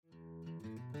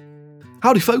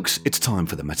Howdy folks, it's time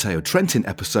for the Matteo Trentin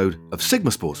episode of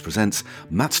Sigma Sports presents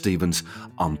Matt Stevens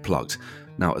Unplugged.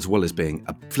 Now, as well as being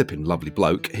a flipping lovely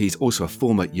bloke, he's also a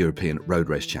former European road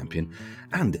race champion,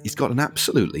 and he's got an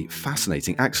absolutely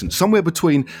fascinating accent, somewhere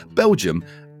between Belgium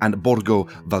and Borgo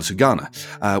Valsugana.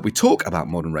 We talk about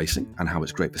modern racing and how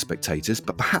it's great for spectators,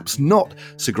 but perhaps not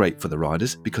so great for the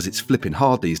riders because it's flipping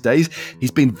hard these days.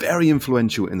 He's been very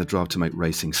influential in the drive to make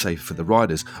racing safer for the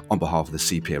riders on behalf of the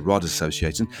CPA Riders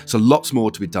Association, so lots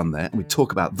more to be done there, and we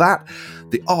talk about that.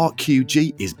 The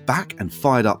RQG is back and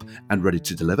fired up and ready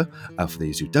to deliver. For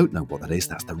those who don't know what that is,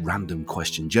 that's the random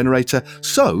question generator.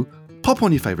 So pop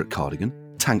on your favourite cardigan,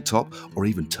 tank top, or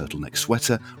even turtleneck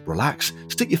sweater, relax,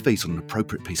 stick your feet on an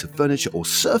appropriate piece of furniture or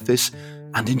surface,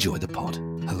 and enjoy the pod.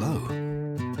 Hello,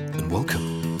 and welcome.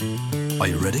 Are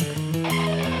you ready?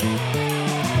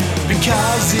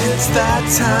 Because it's that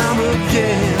time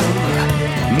again.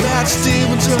 Matt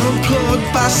Stevens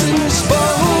Unplugged by Sigma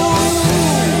Sports.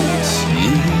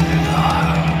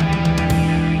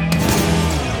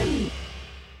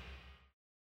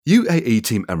 UAE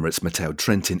Team Emirates Matteo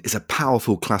Trentin is a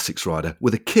powerful classics rider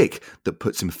with a kick that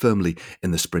puts him firmly in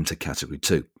the sprinter category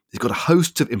too. He's got a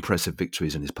host of impressive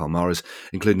victories in his palmares,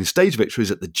 including stage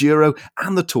victories at the Giro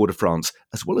and the Tour de France,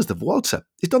 as well as the Vuelta.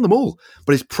 He's done them all,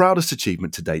 but his proudest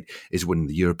achievement to date is winning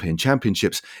the European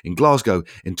Championships in Glasgow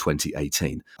in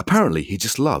 2018. Apparently, he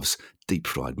just loves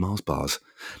deep-fried Mars bars.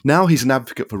 Now he's an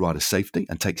advocate for rider safety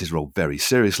and takes his role very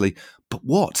seriously, but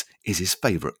what is his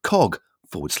favourite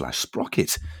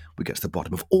cog/sprocket? We get to the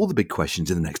bottom of all the big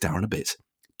questions in the next hour and a bit.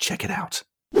 Check it out.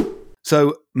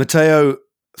 So, Matteo,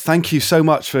 thank you so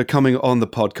much for coming on the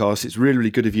podcast. It's really, really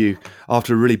good of you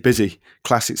after a really busy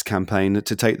classics campaign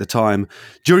to take the time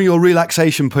during your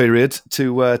relaxation period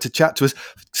to chat to us.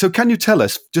 So can you tell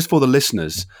us, just for the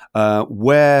listeners,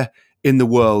 where in the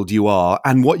world you are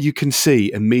and what you can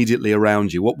see immediately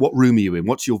around you? What room are you in?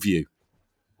 What's your view?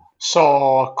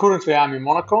 So currently I'm in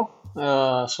Monaco,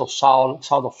 so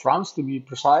south of France to be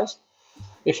precise.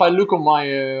 If I look on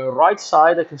my right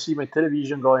side, I can see my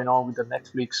television going on with the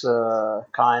Netflix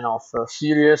kind of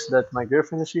series that my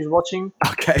girlfriend is watching.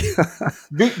 Okay.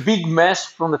 big mess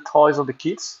from the toys of the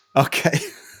kids. Okay.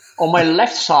 On my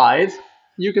left side,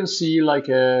 you can see like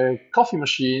a coffee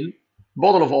machine,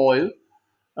 bottle of oil,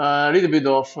 a little bit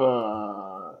of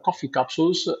coffee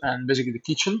capsules, and basically the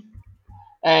kitchen.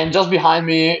 And just behind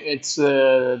me, it's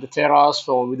the terrace,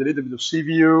 so with a little bit of sea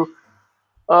view.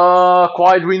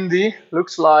 Quite windy,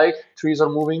 looks like trees are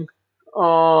moving,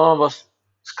 but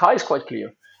sky is quite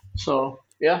clear. So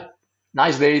yeah,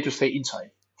 nice day to stay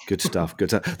inside. Good stuff. Good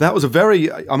stuff. That was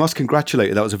I must congratulate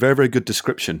you. That was a very, very good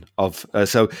description of.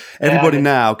 So everybody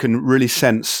now can really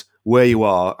sense where you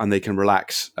are and they can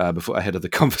relax before ahead of the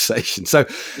conversation. So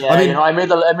yeah, I made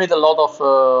a lot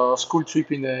of school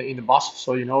trip in the bus.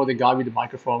 So the guy with the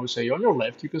microphone will say, on your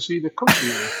left you can see the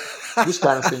country, these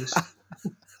kind of things.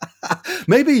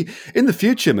 Maybe in the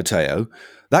future, Matteo,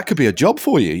 that could be a job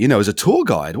for you, as a tour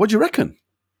guide. What do you reckon?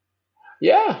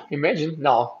 Yeah, imagine.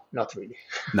 No, not really.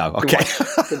 No, okay.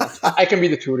 Too much. I can be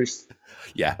the tourist.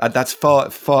 Yeah, that's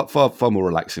far more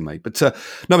relaxing, mate. But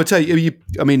no, Matteo,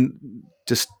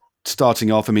 just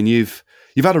starting off, you've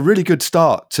had a really good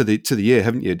start to the year,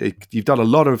 haven't you? You've done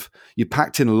you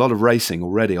packed in a lot of racing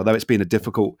already, although it's been a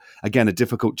difficult,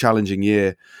 challenging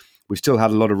year. We've still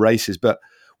had a lot of races, but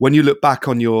when you look back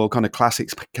on your kind of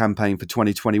classics campaign for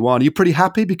 2021, are you pretty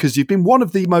happy because you've been one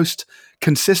of the most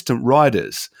consistent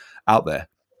riders out there?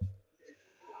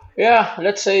 Yeah,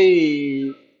 let's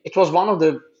say it was one of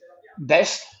the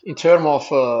best in terms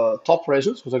of top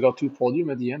results because I got 2 podium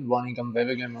at the end, one in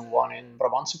Gandwevelgem and one in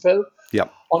Brabantse-Pijl. Yeah.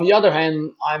 On the other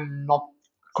hand, I'm not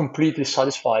completely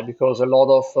satisfied because a lot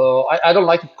of I don't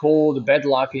like to call the bad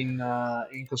luck in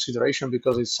consideration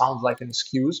because it sounds like an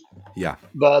excuse. Yeah.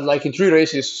 But like in 3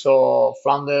 races, so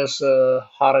Flanders,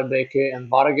 Harelbeke, and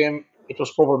Waregem, it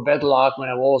was proper bad luck when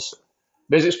I was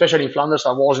basically, especially in Flanders,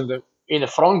 I was in the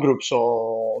front group.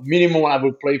 So minimum I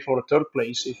would play for a 3rd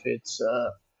place if it's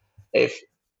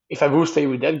if I would stay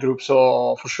with that group.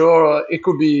 So for sure it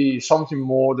could be something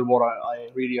more than what I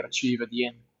really achieve at the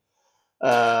end.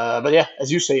 But yeah,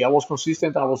 as you say, I was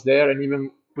consistent. I was there, and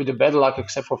even with the bad luck,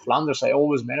 except for Flanders, I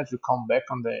always managed to come back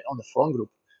on the front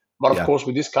group. But of course,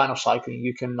 with this kind of cycling,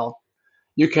 you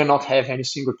cannot have any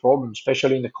single problem,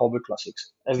 especially in the Kobe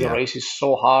Classics, as the race is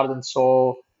so hard and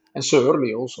so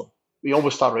early. Also, we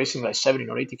always start racing like 70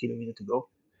 or 80 kilometers to go.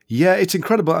 Yeah, it's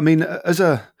incredible.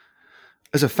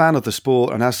 As a fan of the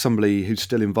sport and as somebody who's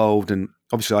still involved, and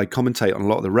obviously I commentate on a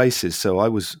lot of the races, so I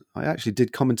actually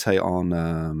did commentate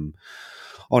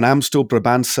on Amstel,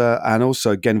 Brabantse, and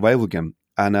also Gent-Wevelgem.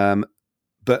 And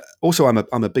but also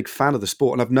I'm a big fan of the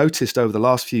sport, and I've noticed over the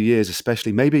last few years,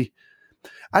 especially maybe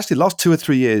actually last 2 or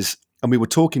 3 years, and we were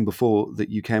talking before that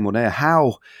you came on air,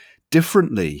 how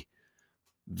differently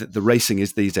the racing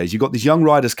is these days. You've got these young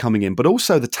riders coming in, but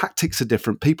also the tactics are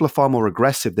different. People are far more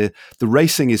aggressive. The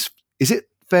racing is it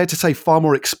fair to say, far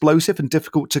more explosive and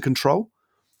difficult to control?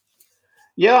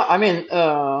 Yeah, I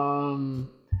mean,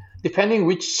 depending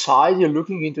which side you're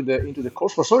looking into the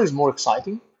course, for sure is more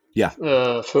exciting. Yeah,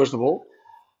 First of all,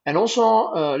 and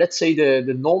also let's say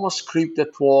the normal script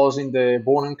that was in the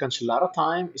Born and Cancellara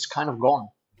time is kind of gone.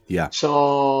 yeah,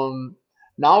 So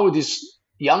now with these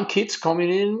young kids coming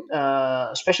in,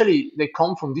 especially they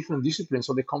come from different disciplines.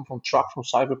 So they come from track, from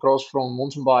cyclocross, from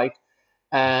mountain bike,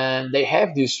 and they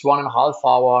have this 1.5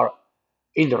 hour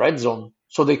in the red zone.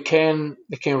 So they can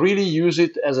really use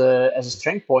it as a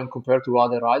strength point compared to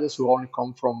other riders who only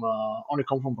come from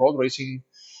broad racing.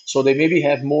 So they maybe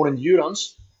have more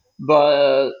endurance,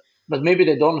 but but maybe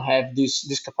they don't have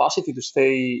this capacity to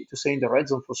stay in the red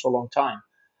zone for so long time,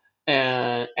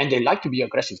 and they like to be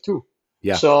aggressive too.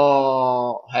 yeah,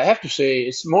 So I have to say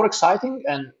it's more exciting,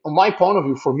 and on my point of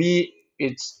view, for me,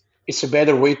 it's a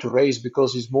better way to race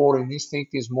because it's more in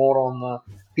instinct, it's more on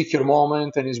pick your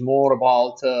moment, and it's more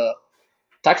about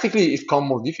tactically. It comes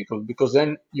more difficult because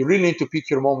then you really need to pick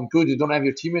your moment good. You don't have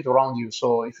your teammate around you,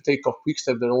 so if you take off quick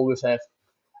step, they always have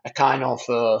a kind of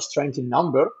strength in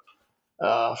number.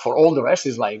 For all the rest,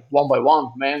 is like one by one,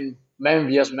 man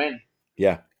vs man.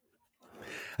 yeah.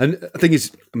 And the thing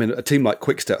is, I mean, a team like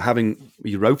Quickstep, having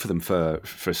you rode for them for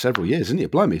several years, didn't you?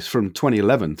 Blimey, it's from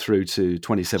 2011 through to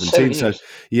 2017. 7 years. So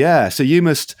yeah, so you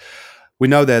must. We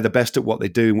know they're the best at what they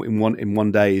do in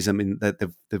one days. I mean,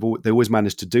 they always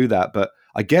managed to do that. But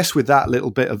I guess with that little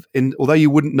bit of, although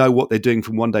you wouldn't know what they're doing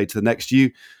from one day to the next,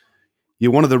 you're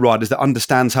one of the riders that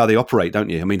understands how they operate, don't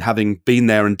you? I mean, having been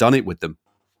there and done it with them.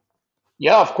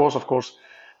 Yeah, of course, of course.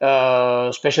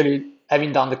 Especially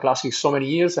having done the classics so many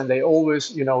years, and they always,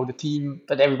 the team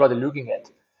that everybody looking at.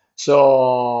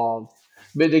 So,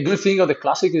 but the good thing of the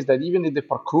classic is that even if the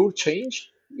parkour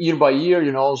change year by year,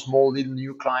 small little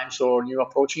new climbs or new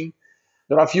approaching,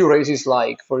 there are a few races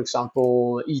like, for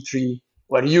example, E3,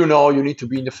 where you need to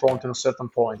be in the front at a certain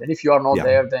point, and if you are not Yeah,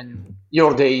 there, then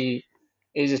your day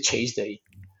is a chase day.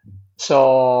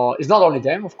 So it's not only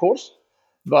them, of course,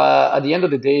 but at the end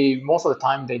of the day, most of the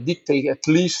time they dictate at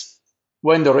least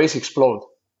when the race explodes,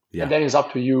 and yeah, then it's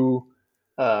up to you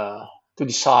uh, to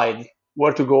decide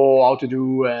where to go, how to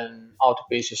do, and how to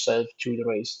pace yourself through the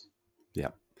race. yeah.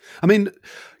 I mean,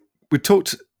 we've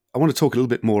talked. I want to talk a little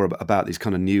bit more about these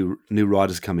kind of new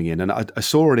riders coming in. And I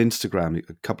saw on Instagram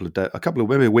a couple of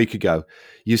maybe a week ago.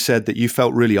 You said that you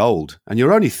felt really old, and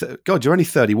you're only you're only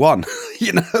 31.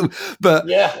 you know, but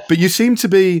Yeah, but you seem to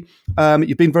be.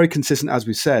 You've been very consistent, as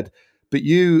we said, but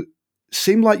you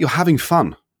seem like you're having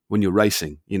fun when you're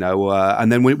racing.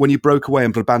 And then when you broke away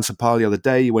in Brabantse Pijl the other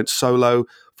day, you went solo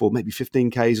for maybe 15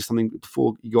 k's or something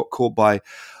before you got caught by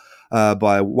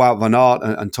Wout van Aert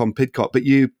and Tom Pidcock. But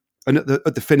and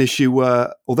at the finish, you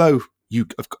were, although you,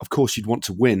 of course, you'd want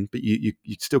to win, but you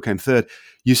still came third.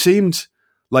 You seemed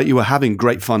like you were having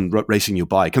great fun racing your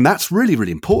bike. And that's really,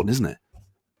 really important, isn't it?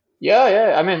 yeah,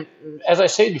 yeah. I mean, as I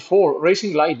said before,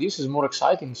 racing like this is more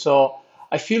exciting. So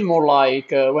I feel more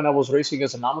like when I was racing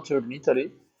as an amateur in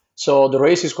Italy. So the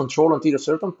race is controlled until a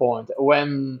certain point.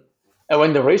 When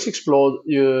the race explodes,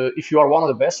 if you are one of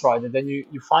the best riders, then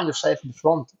you find yourself in the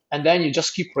front, and then you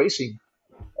just keep racing.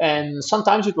 And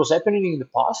sometimes it was happening in the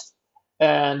past,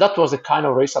 and that was the kind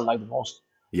of race I like the most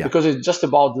Yeah. because it's just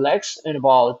about legs and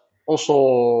about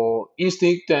also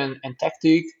instinct and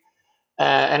tactic.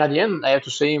 And at the end, I have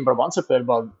to say in Brabantse,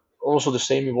 but also the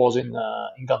same it was in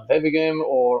Gand-Wevelgem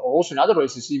or also in other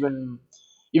races, even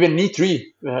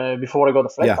E3 before I got a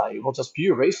flat Yeah. tire. It was just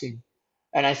pure racing,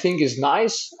 and I think it's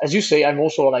nice. As you say, I'm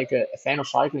also like a fan of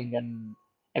cycling,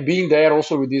 and being there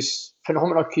also with these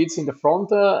phenomenal kids in the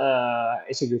front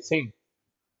is a good thing.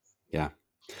 Yeah.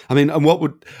 I mean, and what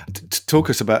would talk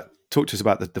to us about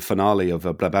the finale of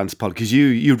Brabantse Pijl, because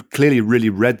you clearly really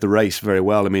read the race very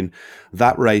well. I mean,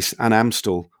 that race and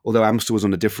Amstel, although Amstel was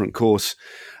on a different course,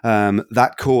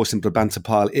 that course in Brabantse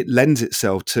Pijl, it lends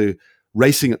itself to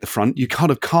racing at the front. You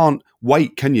kind of can't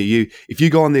wait, can you? If you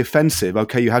go on the offensive,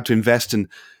 okay, you have to invest and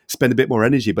spend a bit more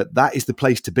energy, but that is the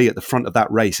place to be at the front of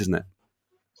that race, isn't it?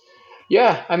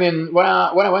 Yeah, I mean, when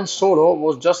I went solo, it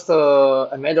was just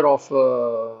a matter of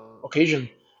occasion.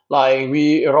 Like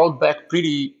we rode back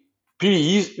pretty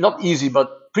easy, not easy,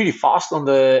 but pretty fast on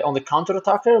the counter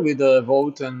attacker with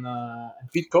Vogt and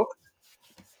Pitcock.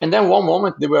 And then one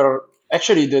moment they were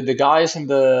actually the guys in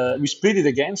the we split it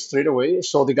again straight away.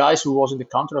 So the guys who was in the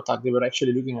counter attack, they were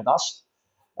actually looking at us.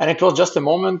 And it was just a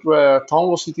moment where Tom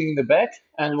was sitting in the back,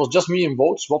 and it was just me and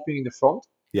Wout swapping in the front.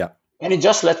 Yeah. And he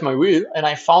just left my wheel, and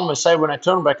I found myself when I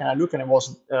turned back and I looked, and it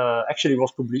was actually it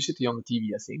was publicity on the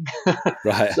TV, I think.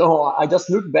 Right. So I just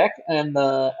looked back, and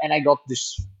I got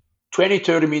this 20,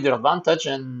 30 meter advantage,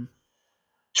 and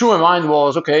through my mind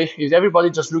was, okay, if everybody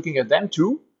just looking at them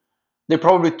too, they're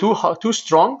probably too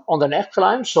strong on the next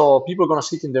climb, so people are gonna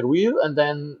sit in their wheel, and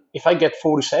then if I get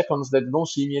 40 seconds, they don't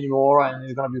see me anymore, and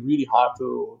it's gonna be really hard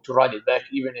to ride it back,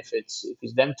 even if it's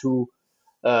them two.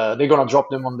 They're gonna drop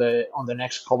them on the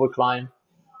next cover climb,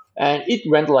 and it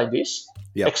went like this,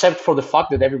 Yeah. except for the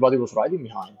fact that everybody was riding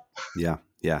behind. Yeah.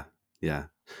 Yeah. Yeah.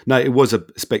 No, it was a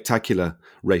spectacular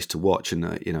race to watch, and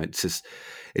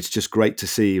it's just great to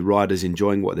see riders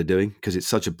enjoying what they're doing because it's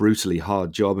such a brutally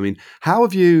hard job. I mean, how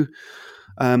have you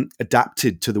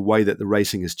adapted to the way that the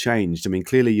racing has changed? I mean,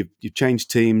 clearly you've changed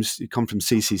teams. You come from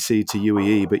CCC to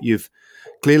UEE, but you've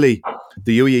clearly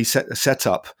the UEE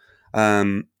setup.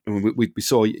 We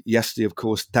saw yesterday, of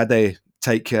course, Tadej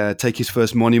take his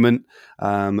first monument,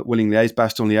 winning Liège,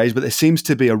 Bastogne Liège. But there seems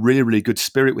to be a really, really good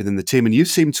spirit within the team, and you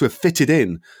seem to have fitted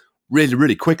in really,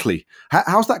 really quickly.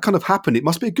 How's that kind of happened? It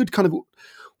must be a good kind of.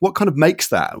 What kind of makes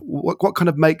that? What kind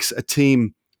of makes a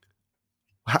team?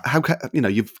 How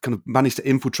you've kind of managed to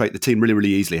infiltrate the team really, really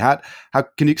easily. How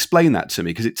can you explain that to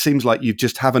me? Because it seems like you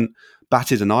just haven't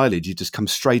batted an eyelid. You just come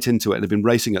straight into it and have been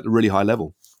racing at a really high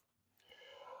level.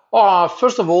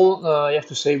 First of all, you have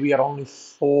to say we are only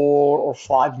 4 or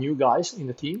 5 new guys in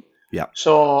the team. Yeah.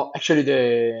 So actually,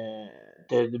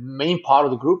 the main part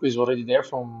of the group is already there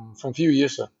from few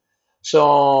years.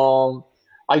 So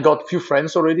I got few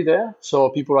friends already there. So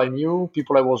people I knew,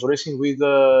 people I was racing with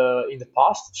in the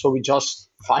past. So we just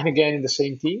find again in the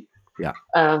same team. Yeah.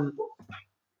 And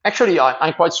actually,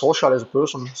 I'm quite social as a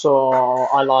person, so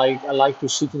I like to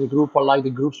sit in the group. I like the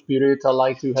group spirit. I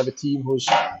like to have a team who's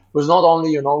not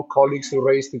only colleagues who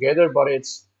race together, but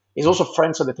it's also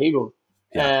friends at the table.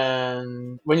 Yeah.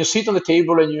 And when you sit on the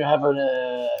table and you have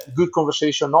a good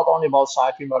conversation, not only about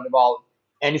cycling but about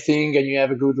anything, and you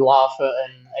have a good laugh,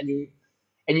 and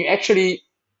you actually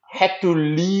had to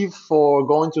leave for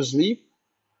going to sleep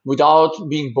without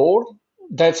being bored,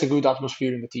 that's a good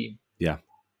atmosphere in the team. Yeah.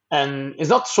 And it's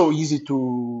not so easy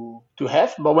to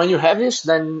have, but when you have this,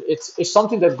 then it's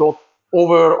something that goes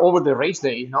over the race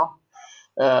day, even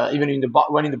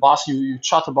when in the bus you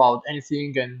chat about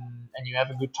anything, and you have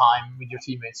a good time with your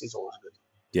teammates. It's always good.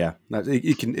 Yeah,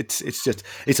 you can.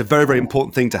 It's a very, very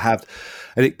important thing to have,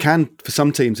 and it can, for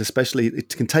some teams especially,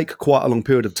 it can take quite a long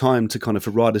period of time to kind of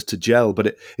for riders to gel.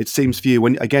 But it seems for you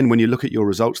when you look at your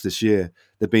results this year,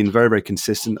 they've been very, very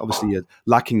consistent. Obviously, you're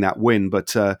lacking that win,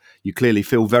 but you clearly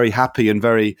feel very happy and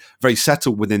very, very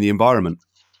settled within the environment.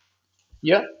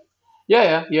 Yeah,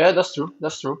 yeah. That's true.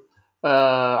 That's true.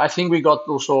 I think we got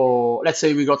also, let's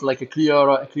say, we got like a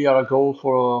clear goal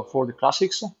for the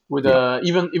classics. With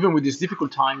even with this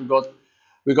difficult time,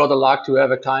 we got the luck to have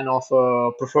a kind of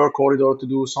preferred corridor to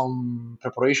do some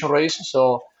preparation race.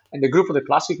 So, and the group of the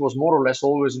classic was more or less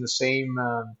always in the same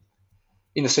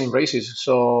races.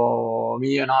 So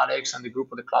me and Alex and the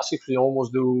group of the classic, we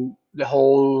almost do the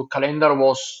whole calendar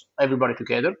was everybody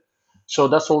together. So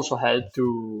that's also helped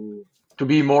to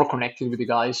be more connected with the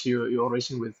guys you're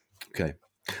racing with. Okay.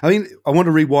 I mean, I want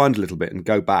to rewind a little bit and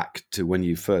go back to when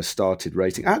you first started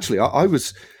racing. Actually,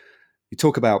 you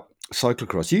talk about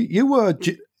cyclocross. You were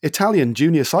Italian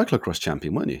junior cyclocross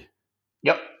champion, weren't you?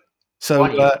 Yep. So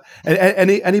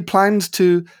any plans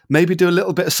to maybe do a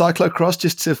little bit of cyclocross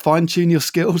just to fine tune your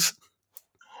skills?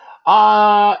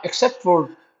 Except for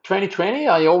 2020,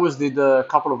 I always did a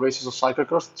couple of races of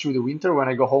cyclocross through the winter when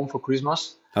I go home for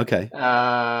Christmas. Okay.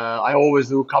 I always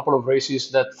do a couple of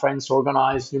races that friends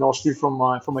organize, still from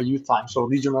my youth time. So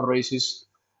regional races,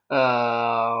 where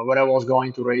I was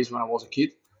going to race when I was a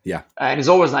kid. Yeah. And it's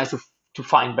always nice to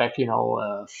find back,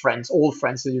 friends, old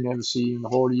friends that you never see in the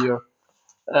whole year.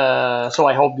 So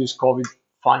I hope this COVID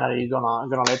finally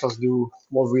gonna let us do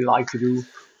what we like to do.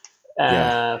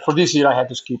 For this year, I had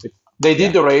to skip it. They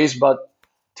did the race, but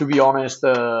to be honest,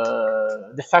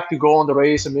 the fact to go on the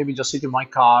race and maybe just sit in my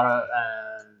car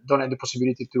and don't have the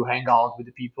possibility to hang out with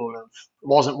the people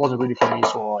wasn't really for me.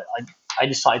 So I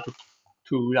decided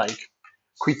to like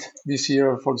quit this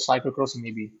year for the cyclocross and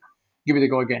maybe give it a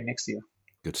go again next year.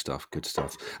 Good stuff. Good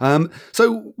stuff.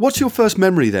 So what's your first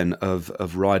memory then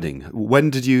of riding?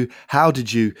 How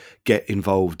did you get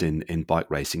involved in bike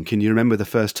racing? Can you remember the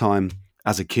first time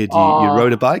as a kid you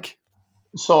rode a bike?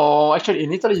 So actually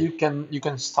in Italy you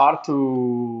can start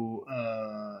to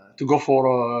go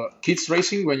for kids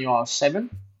racing when you are 7.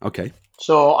 Okay.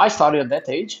 So I started at that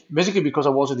age, basically because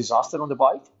I was a disaster on the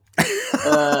bike.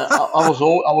 I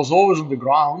was always on the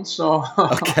ground, so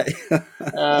Okay.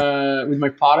 with my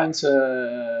parents.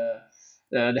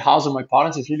 The house of my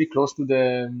parents is really close to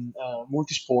the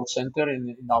multi-sport center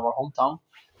in our hometown.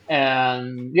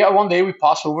 And yeah, one day we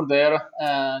passed over there,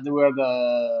 and there were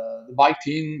the bike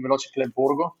team, Veloce Club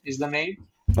Borgo is the name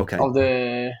Okay. of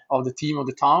the team of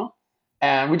the town.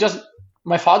 And we just,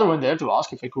 my father went there to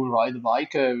ask if I could ride the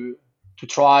bike to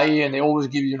try, and they always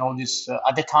give this.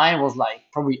 At the time, it was like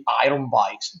probably iron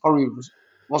bikes, probably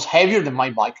was heavier than my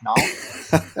bike now,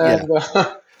 Yeah. and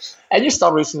and you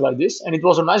start racing like this, and it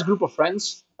was a nice group of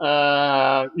friends.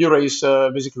 You race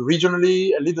basically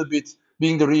regionally, a little bit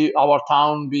being our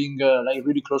town being like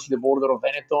really close to the border of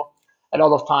Veneto. A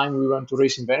lot of time we went to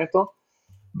race in Veneto,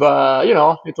 but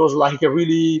it was like a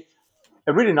really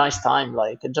nice time,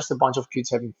 like just a bunch of kids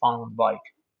having fun on the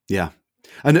bike. Yeah.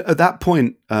 And at that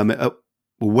point,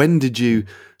 when did you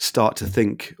start to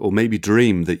think or maybe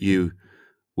dream that you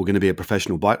were going to be a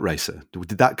professional bike racer?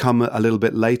 Did that come a little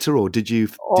bit later, or did you?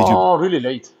 Oh, really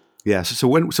late. Yeah. So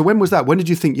when was that? When did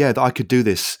you think, yeah, that I could do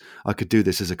this? I could do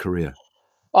this as a career.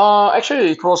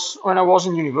 Actually, it was when I was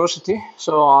in university.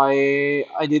 So I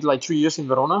did like 3 years in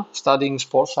Verona studying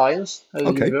sports science at the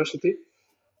Okay. university.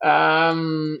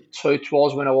 So it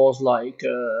was when I was like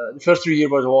the first 3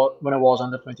 years was when I was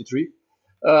under 23.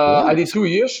 I Wow. did 2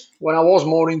 years when I was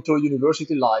more into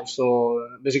university life, so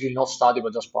basically not study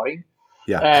but just partying.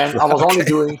 Yeah. And I Right, was only okay.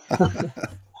 doing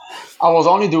I was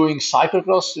only doing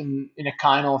cyclocross in a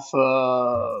kind of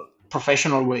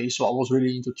professional way. So I was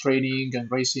really into training and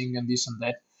racing and this and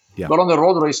that. Yeah. But on the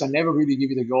road race, I never really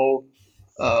give it a go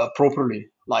properly.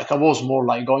 Like I was more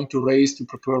like going to race to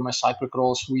prepare my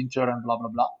cyclocross winter and blah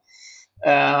blah blah.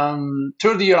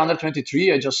 Third year under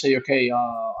 23, I just say, okay,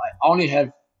 I only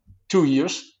have 2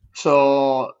 years,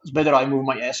 so it's better I move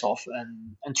my ass off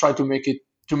and try to make it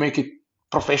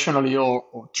professionally,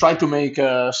 or try to make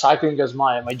cycling as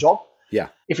my job. Yeah.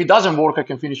 If it doesn't work, I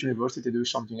can finish university, do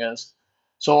something else.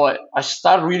 So I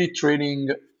start really training,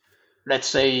 let's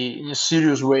say, in a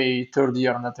serious way, third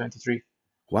year under 23,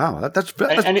 Wow. and, That's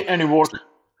and it worked,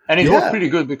 and it worked yeah. pretty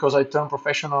good because I turned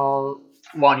professional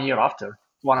 1 year after,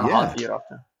 one and a half Yeah. year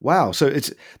after. Wow. So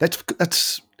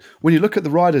that's when you look at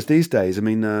the riders these days. I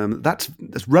mean, that's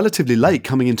relatively late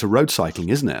coming into road cycling,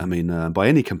 isn't it? I mean, by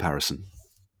any comparison.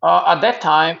 At that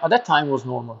time was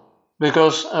normal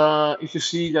because if you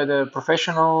see that the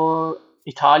professional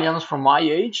Italians from my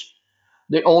age,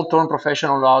 they all turned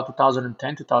professional around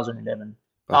 2010, 2011.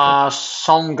 Okay.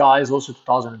 Some guys also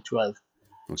 2012.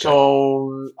 Okay.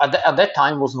 So at that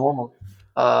time was normal.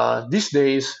 These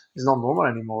days is not normal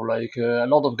anymore. Like a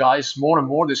lot of guys, more and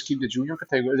more, they skip the junior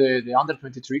category, the under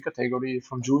 23 category.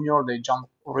 From junior, they jump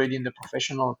already in the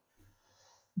professional.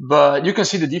 But you can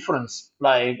see the difference.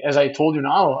 Like as I told you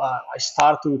now, I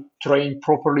start to train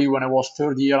properly when I was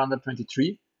third year under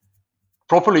 23.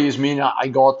 Properly is mean I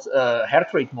got a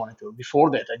heart rate monitor. Before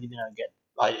that, I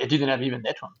didn't have even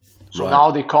that one. So Right.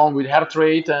 now they come with heart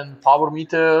rate and power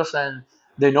meters, and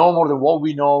they know more than what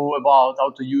we know about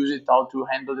how to use it, how to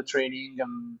handle the training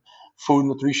and food,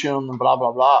 nutrition, and blah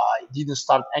blah blah. I didn't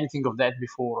start anything of that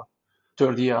before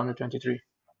third year under 23.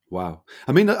 Wow.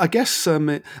 I mean, I guess. I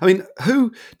mean,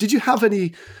 who did you have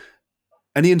any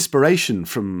inspiration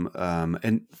from?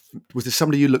 And was there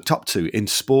somebody you looked up to in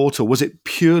sport, or was it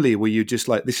purely were you just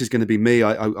like, this is going to be me?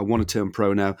 I want to turn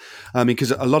pro now. I mean,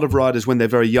 because a lot of riders when they're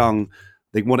very young,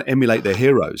 they want to emulate their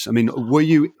heroes. I mean, were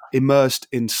you immersed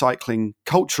in cycling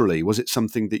culturally? Was it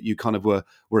something that you kind of were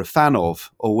a fan of,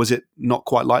 or was it not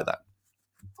quite like that?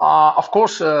 Of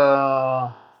course,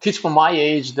 kids from my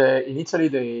age, in Italy,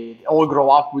 they all grow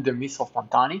up with the myth of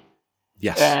Pantani,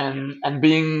 Yes. and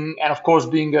of course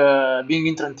being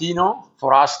in Trentino,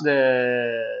 for us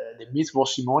the myth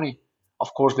was Simoni,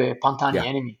 of course the Pantani Yeah.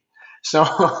 enemy. So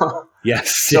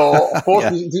Yes. so of course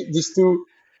Yeah.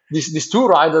 these two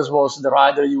riders was the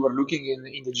rider you were looking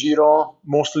in the Giro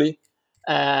mostly,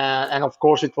 and of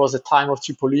course it was the time of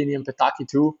Cipollini and Petacchi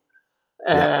too,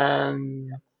 Yeah.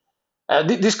 and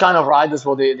this kind of riders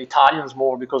were the Italians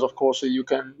more because of course you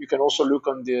can also look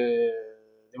on the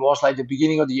it was like the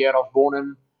beginning of the year of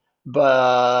Bonen,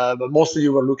 but mostly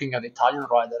you were looking at the Italian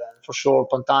rider, and for sure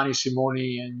Pantani,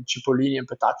 Simoni, and Cipollini and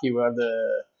Petacchi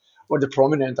were the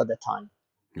prominent at that time.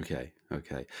 Okay.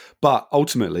 Okay. But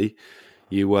ultimately,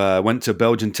 you went to a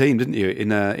Belgian team, didn't you?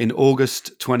 In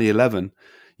August 2011,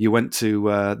 you went to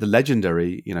the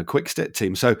legendary, Quickstep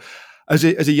team. So, as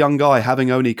a young guy,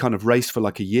 having only kind of raced for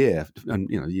like a year, and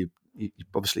you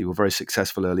obviously were very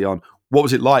successful early on. What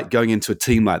was it like going into a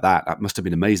team like that? That must have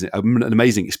been amazing, an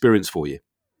amazing experience for you.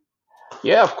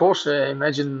 Yeah, of course.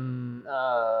 Imagine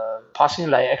passing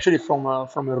like actually from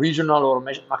a regional or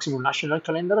maximum national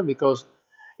calendar, because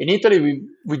in Italy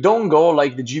we don't go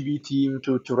like the GB team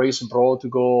to race abroad, to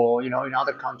go in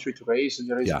other country to race.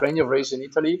 There is Yeah, plenty of race in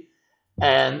Italy,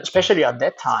 and especially at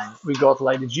that time we got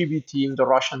like the GB team, the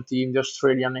Russian team, the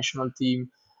Australian national team,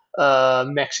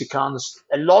 Mexicans.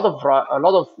 A lot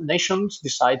of nations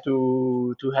decide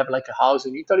to have like a house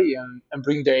in Italy and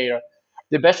bring their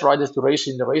the best riders to race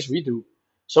in the race we do.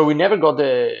 So we never got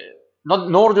the not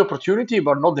nor the opportunity,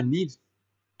 but not the need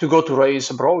to go to race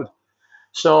abroad.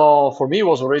 So for me, it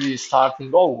was already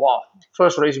starting. Oh wow!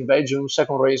 First race in Belgium,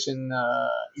 second race in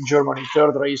Germany,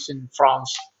 third race in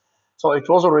France. So it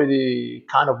was already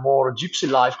kind of more gypsy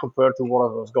life compared to what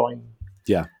I was going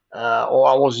yeah, or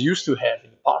I was used to have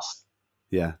in the past.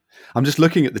 yeah. I'm just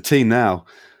looking at the team now.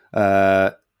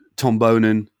 Uh, Tom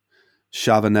Bonen,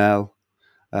 Chavanel,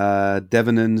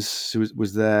 Devenans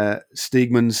was there,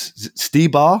 Stiegmans,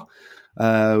 Stibar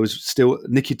was still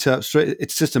Nicky Terpstra.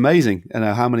 It's just amazing,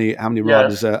 how many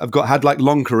riders Yes. have had like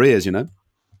long careers.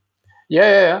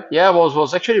 Yeah.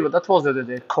 Was actually, but that was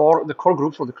the core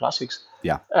group for the classics,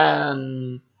 Yeah,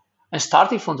 and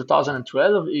starting from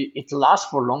 2012, it lasts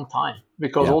for a long time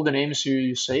because yeah. all the names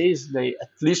you say is they at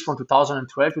least from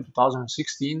 2012 to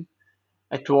 2016.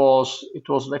 It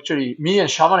was actually me and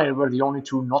Chavanel were the only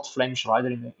two not Flemish rider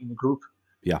in the group,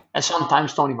 Yeah, and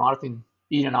sometimes Tony Martin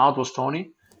in and out was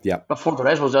Tony. yeah. But for the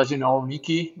rest was, as you know,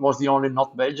 Nicky was the only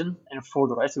not Belgian, and for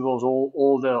the rest it was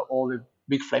all the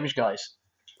big Flemish guys.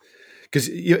 Because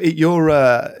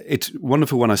it's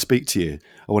wonderful when I speak to you.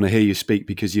 I want to hear you speak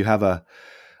because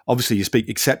obviously you speak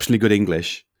exceptionally good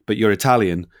English, but you're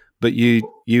Italian. But you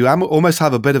almost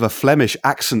have a bit of a Flemish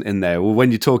accent in there. Well,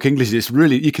 when you talk English, it's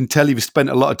really you can tell you've spent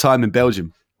a lot of time in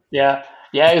Belgium. Yeah,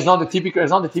 yeah, it's not the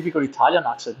typical Italian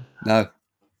accent. No,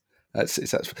 that's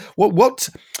what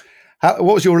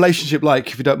was your relationship like,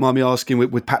 if you don't mind me asking,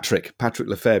 with Patrick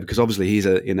Lefebvre? Because obviously he's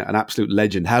an absolute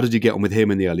legend. How did you get on with him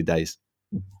in the early days?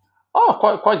 Oh,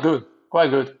 quite good, quite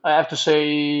good. I have to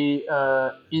say,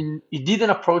 he didn't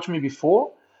approach me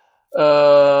before.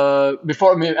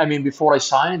 Before I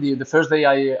signed the first day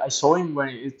I saw him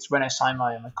when I signed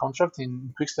my contract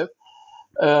in Quickstep.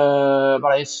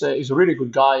 But he's a really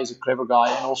good guy. He's a clever guy,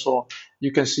 and also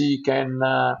you can see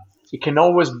he can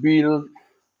always build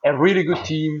a really good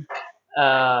team,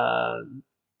 uh,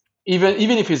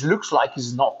 even if it looks like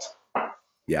he's not.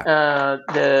 Yeah,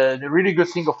 The really good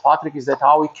thing of Patrick is that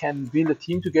how he can build a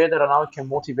team together and how he can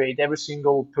motivate every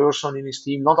single person in his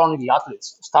team, not only the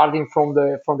athletes, starting from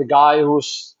the guy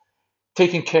who's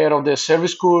taking care of the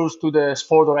service schools to the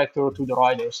sport director to the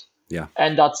riders. yeah.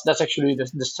 And that's actually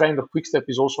the strength of Quickstep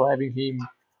is also having him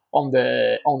on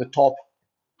the top.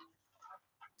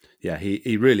 Yeah,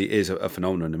 he really is a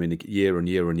phenomenon. I mean, year on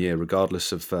year on year,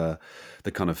 regardless of the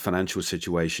kind of financial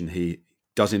situation, he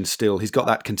does instill. He's got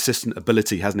that consistent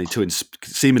ability, hasn't he, to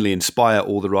seemingly inspire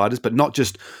all the riders, but not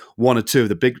just one or two of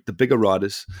the bigger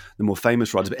riders, the more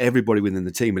famous riders, but everybody within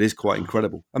the team. It is quite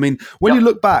incredible. I mean, when you Yep.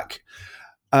 look back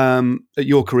at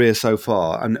your career so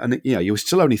far, and you're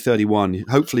still only 31.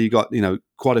 Hopefully, you got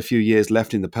quite a few years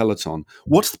left in the peloton.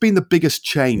 What's been the biggest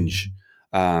change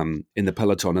in the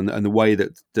peloton and the way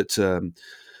that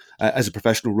as a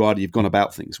professional rider you've gone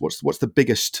about things? What's the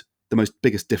most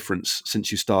biggest difference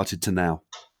since you started to now?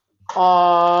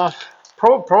 Uh,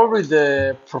 Probably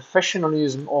the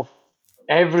professionalism of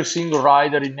every single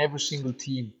rider in every single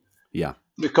team. Yeah.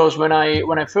 Because when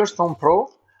I first turned pro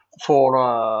for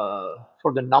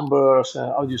the numbers,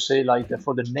 how do you say, like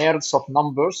for the nerds of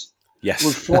numbers, with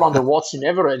Yes. 400 watts in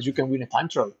average, you can win a time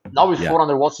trial. Now with Yeah.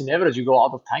 400 watts in average, you go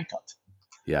out of time cut.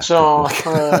 Yeah. So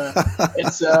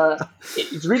it's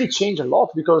it's really changed a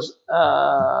lot because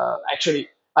actually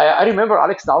I remember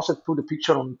Alex Dowsett put a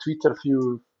picture on Twitter a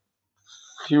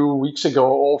few weeks ago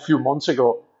or a few months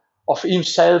ago of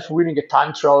himself winning a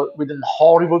time trial with a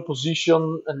horrible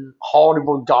position and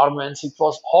horrible garments. It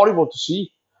was horrible to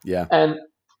see, Yeah. and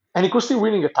he could still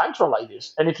winning a time trial like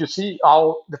this. And if you see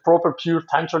how the proper pure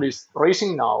time trial is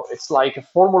racing now, it's like a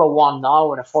Formula One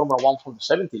now and a Formula One from the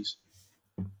 70s.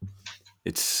 And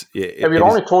we're It is.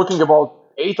 only talking about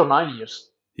 8 or 9 years.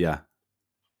 Yeah.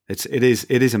 It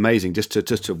is amazing just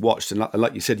to watch, and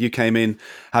like you said, you came in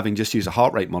having just used a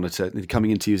heart rate monitor and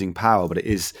coming into using power, but it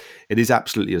is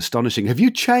absolutely astonishing. Have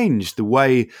you changed the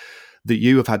way that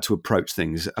you have had to approach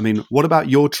things? I mean, what about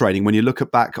your training? When you look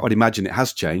back, I'd imagine it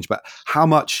has changed, but how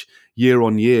much year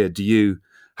on year do you've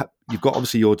got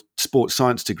obviously your sports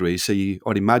science degree, so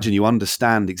I'd imagine you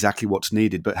understand exactly what's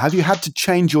needed, but have you had to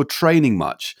change your training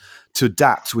much to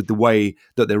adapt with the way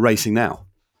that they're racing now?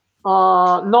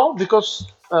 No,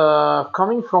 because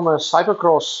coming from a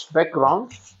cyclocross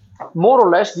background, more or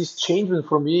less this changement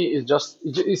for me is just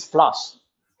it's plus.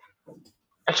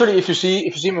 Actually, if you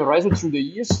see me rising through the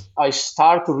years, I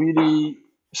start really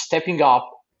stepping up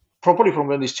properly from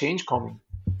when this change coming.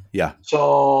 Yeah.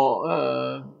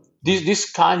 So this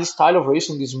style of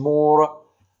racing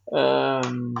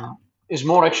um, is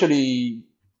more actually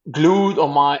glued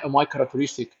on my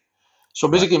characteristic. So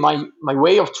Right. basically, my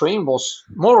way of training was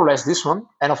more or less this one,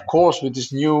 and of course with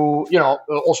this new,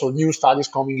 also new studies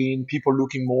coming in, people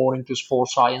looking more into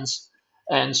sports science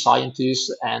and scientists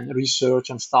and research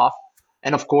and stuff,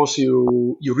 and of course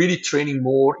you really training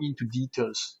more into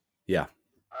details. Yeah.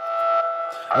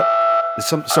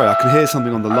 Sorry, I can hear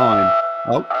something on the line.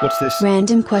 Oh, what's this?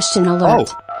 Random question Oh,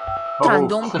 alert.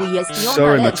 Random question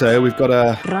sorry, alert. Matteo. We've got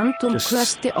a. Random Just-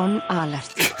 question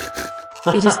alert.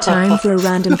 It is time for a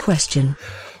random question.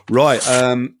 Right.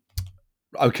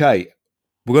 Okay.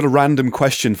 We've got a random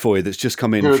question for you that's just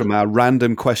come in Good. from our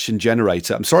random question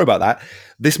generator. I'm sorry about that.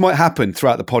 This might happen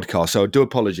throughout the podcast, so I do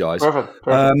apologise. Perfect.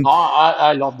 Um,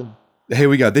 I love them. Here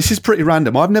we go. This is pretty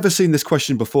random. I've never seen this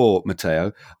question before,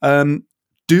 Matteo.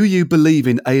 Do you believe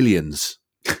in aliens?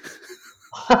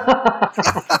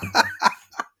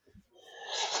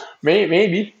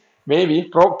 Maybe.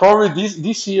 Probably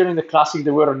this year in the classic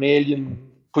there were an alien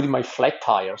putting my flat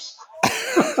tires.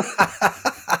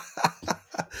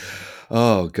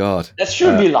 Oh God. There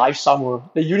should be life somewhere.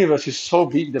 The universe is so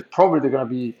big that probably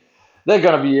they're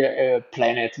gonna be a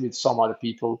planet with some other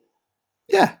people.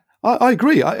 Yeah, I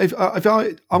agree. I'm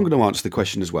going to answer the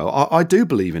question as well. I do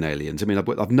believe in aliens. I mean,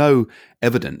 I've no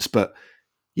evidence, but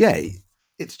yeah,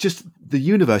 it's just the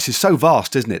universe is so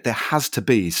vast, isn't it? There has to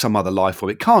be some other life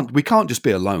form. We can't just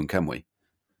be alone, can we?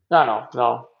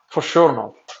 No, for sure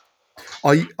not.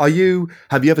 Are you?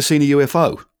 Have you ever seen a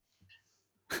UFO?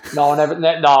 No, never.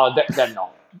 No, then no.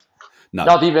 No.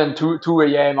 Not even 2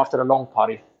 a.m. after a long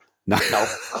party. No. No.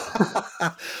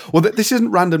 Well, this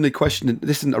isn't randomly questioned.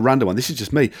 This isn't a random one. This is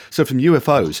just me. So, from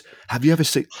UFOs, have you ever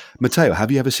seen Matteo?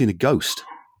 Have you ever seen a ghost?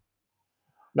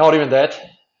 Not even that.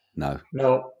 No.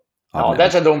 No. I've No, never-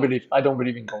 that I don't believe. I don't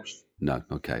believe in ghosts. No.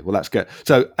 Okay. Well, that's good.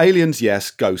 So aliens, yes.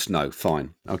 Ghosts, no.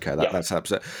 Fine. Okay. Yeah. That's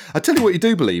absolute. I tell you what you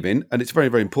do believe in, and it's very,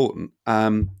 very important.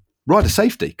 Rider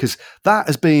safety, because that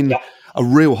has been Yeah. a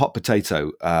real hot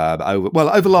potato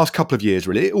over the last couple of years.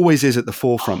 Really, it always is at the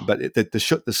forefront, but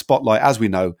the spotlight, as we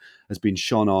know, has been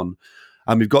shone on.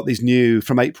 And we've got these new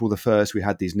from April the 1st. We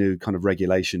had these new kind of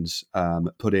regulations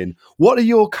put in. What are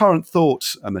your current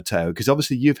thoughts, Matteo? Because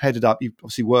obviously you've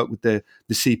obviously worked with the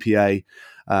CPA.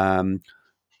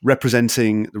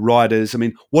 Representing the riders. I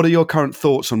mean, what are your current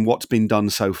thoughts on what's been done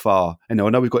so far? I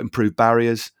know we've got improved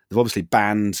barriers. They've obviously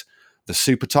banned the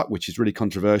super tuck, which is really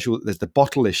controversial. There's the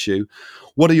bottle issue.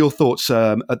 What are your thoughts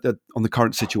on the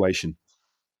current situation?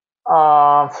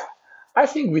 I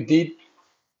think we did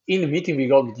in the meeting we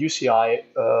got with UCI.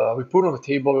 We put on the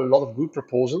table a lot of good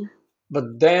proposals,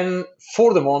 but then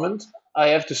for the moment, I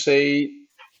have to say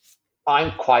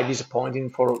I'm quite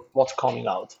disappointed for what's coming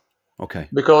out. Okay.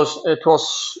 Because it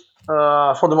was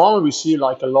for the moment we see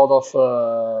like a lot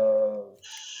of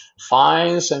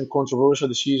fines and controversial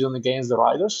decisions against the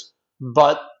riders,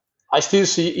 but I still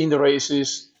see in the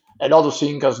races a lot of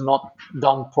things has not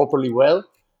done properly well,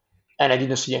 and I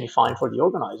didn't see any fine for the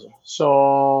organizer.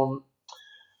 So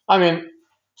I mean,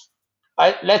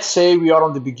 let's say we are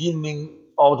on the beginning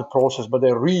of the process, but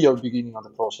the real beginning of the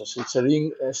process.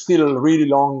 It's still a really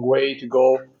long way to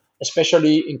go,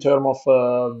 especially in terms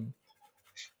of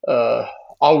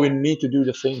how we need to do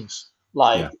the things.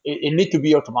 Like Yeah. it need to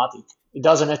be automatic. It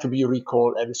doesn't have to be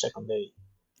recalled every second day.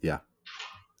 Yeah.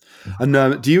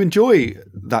 And do you enjoy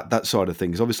that side of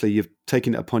things? Obviously, you've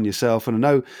taken it upon yourself, and I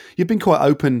know you've been quite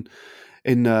open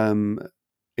in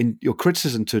your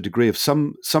criticism to a degree of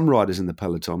some riders in the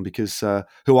peloton, because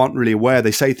who aren't really aware.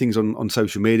 They say things on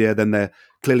social media, then they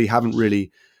clearly haven't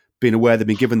really been aware. They've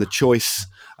been given the choice,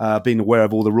 being aware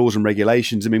of all the rules and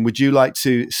regulations. I mean, would you like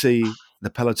to see the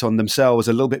peloton themselves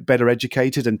a little bit better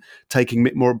educated and taking a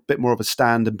bit more of a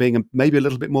stand and being maybe a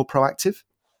little bit more proactive?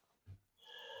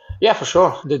 Yeah, for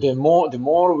sure. The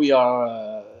more we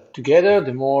are together,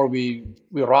 the more we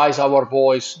raise our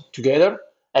voice together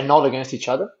and not against each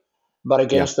other, but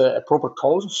against a proper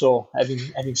cause. So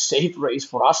having safe race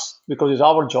for us, because it's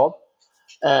our job.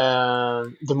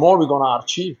 The more we're gonna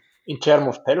achieve in terms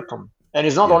of peloton, and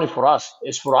it's not only for us;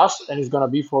 it's for us, and it's gonna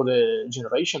be for the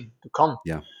generation to come.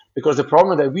 Yeah. Because the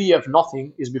problem that we have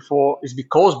nothing is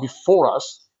because before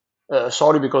us.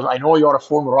 Sorry, because I know you're a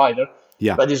former rider.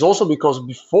 Yeah. But it's also because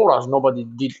before us, nobody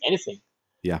did anything.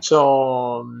 Yeah.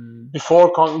 So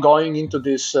before going into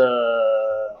this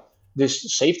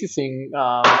this safety thing,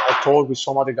 I talked with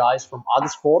some other guys from other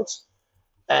sports,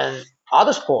 and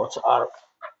other sports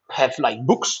have like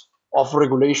books of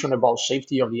regulation about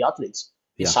safety of the athletes.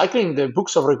 In Yeah. cycling, the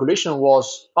books of regulation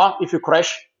was, if you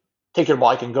crash, take your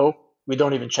bike and go. We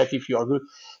don't even check if you are good.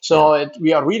 So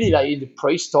we are really like in the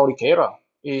prehistoric era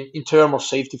in terms of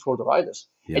safety for the riders.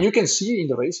 Yeah. And you can see in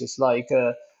the races, like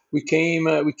we came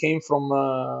from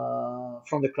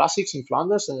the classics in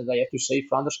Flanders, and I have to say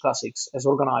Flanders Classics as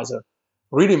organizer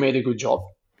really made a good job.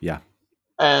 Yeah.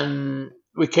 And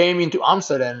we came into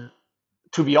Amsterdam.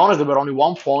 To be honest, there were only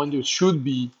one point which should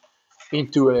be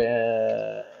into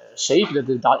a safe,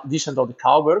 the descent of the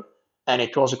Kauberg, and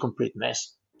it was a complete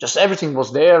mess. Just everything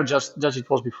was there, just it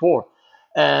was before.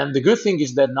 And the good thing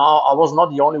is that now I was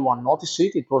not the only one notice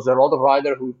it. It was a lot of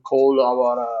riders who called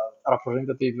our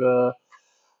representative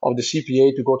of the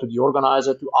CPA to go to the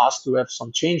organizer to ask to have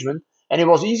some changement. And it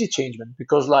was easy changement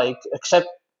because, like, except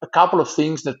a couple of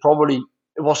things that probably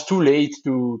it was too late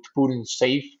to put in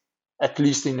safe, at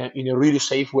least in a really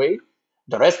safe way.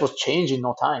 The rest was changed in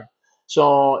no time.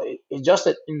 So it just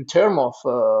that in terms of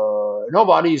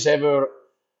nobody is ever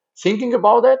thinking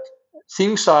about that.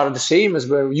 Things are the same as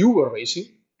where you were racing.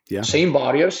 Yeah. Same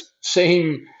barriers,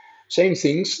 same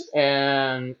things,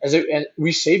 and and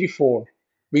we say before,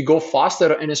 we go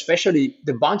faster, and especially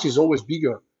the bunch is always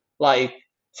bigger. Like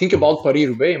think about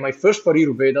Paris-Roubaix. My first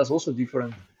Paris-Roubaix, that's also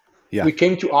different. Yeah. We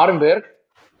came to Arenberg,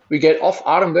 we get off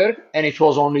Arenberg, and it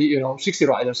was only 60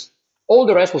 riders. All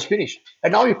the rest was finished,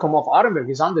 and now you come off Arenberg,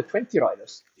 it's under 20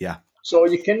 riders. Yeah. So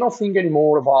you cannot think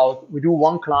anymore about we do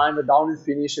one climb, a down and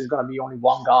finish is going to be only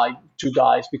one guy, two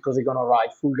guys, because they're going to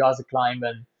ride full gas the climb,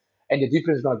 and the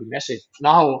difference is going to be massive.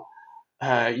 Now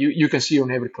you can see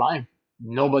on every climb,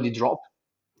 nobody drop.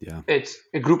 Yeah. It's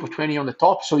a group of 20 on the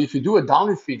top. So if you do a down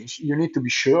and finish, you need to be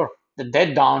sure that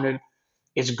down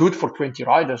is good for 20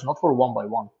 riders, not for one by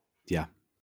one. Yeah.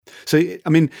 So, I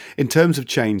mean, in terms of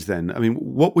change then, I mean,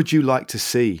 what would you like to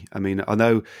see? I mean, I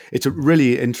know it's a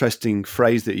really interesting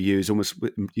phrase that you use, almost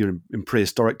in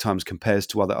prehistoric times compares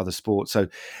to other sports. So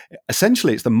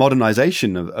essentially it's the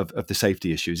modernization of the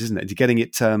safety issues, isn't it? You're getting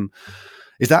it,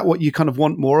 is that what you kind of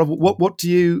want more of?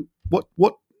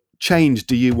 What change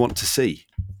do you want to see?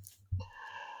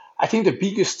 I think the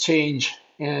biggest change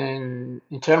in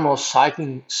terms of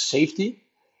cycling safety,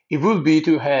 it will be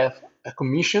to have a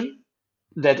commission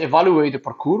that evaluate the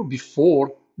parcours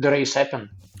before the race happen.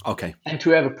 Okay. And to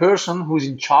have a person who's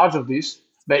in charge of this,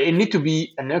 but it need to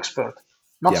be an expert,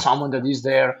 not someone that is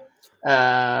there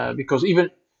because even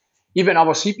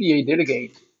our CPA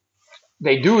delegate,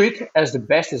 they do it as the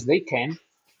best as they can,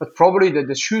 but probably that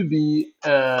there should be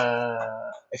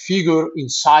a figure in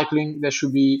cycling that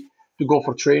should be to go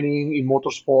for training in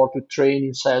motorsport, to train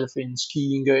himself in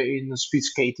skiing, in speed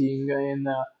skating,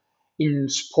 in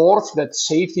sports that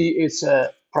safety is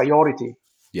a priority.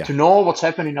 Yeah. To know what's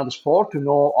happening in other sport, to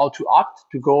know how to act,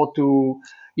 to go to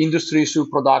industries to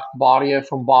product barriers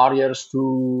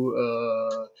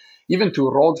to even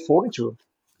to road furniture.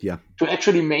 Yeah. To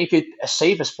actually make it as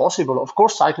safe as possible. Of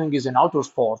course, cycling is an outdoor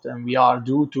sport, and we are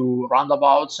due to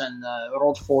roundabouts and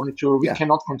road furniture. We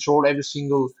cannot control every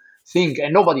single thing,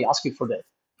 and nobody asking for that.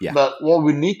 Yeah. But what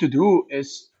we need to do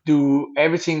is do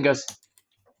everything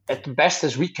at the best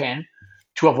as we can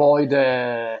to avoid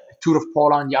the Tour of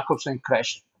Poland Jakobsen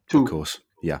crash too. Of course,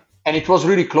 yeah. And it was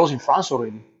really close in France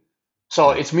already.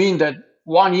 So it means that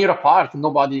 1 year apart,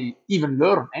 nobody even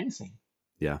learned anything.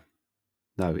 Yeah.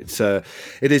 No,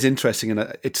 it is interesting, and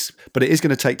but it is going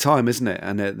to take time, isn't it?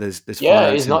 And there's it's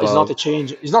not a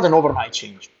change. It's not an overnight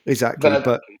change. Exactly,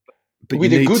 but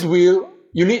with a goodwill,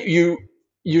 you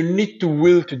need to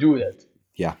will to do that.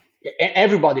 Yeah,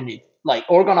 everybody needs. Like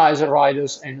organizer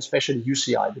riders and especially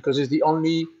UCI, because it's the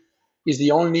only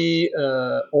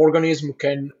organism who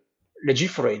can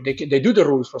legislate. They do the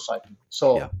rules for cycling.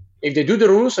 So if they do the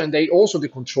rules and they also the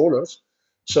controllers.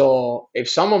 So if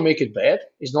someone make it bad,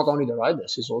 it's not only the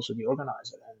riders, it's also the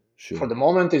organizer. And for the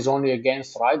moment, it's only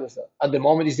against riders. At the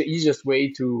moment, it's the easiest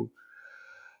way to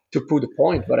put the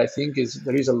point. But I think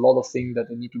there is a lot of things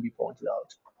that need to be pointed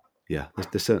out. Yeah,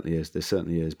 there certainly is. There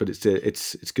certainly is. But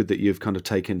it's good that you've kind of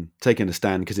taken a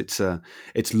stand, because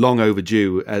it's long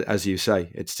overdue, as you say.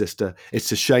 It's just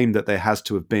it's a shame that there has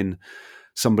to have been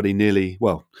somebody nearly.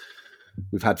 Well,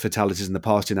 we've had fatalities in the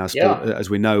past in our sport, as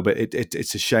we know, but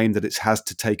it's a shame that it has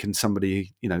to taken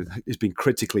somebody who's been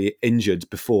critically injured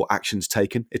before action's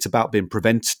taken. It's about being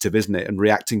preventative, isn't it, and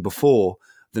reacting before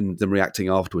than reacting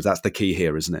afterwards. That's the key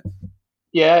here, isn't it?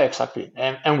 Yeah, exactly.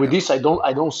 And with this, I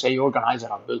don't say organizers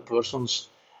are bad persons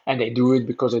and they do it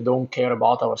because they don't care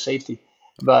about our safety.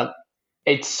 But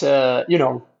it's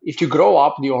if you grow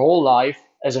up your whole life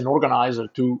as an organizer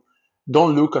to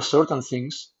don't look at certain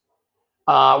things.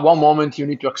 One moment you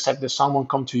need to accept that someone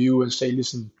come to you and say,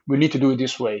 "Listen, we need to do it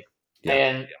this way," Yeah.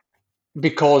 and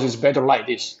because it's better like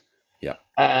this. Yeah.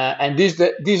 And this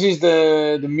is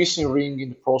the missing ring in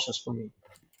the process for me.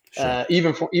 Sure.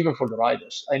 Even for the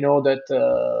riders, I know that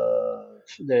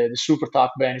the super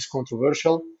TAC ban is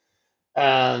controversial,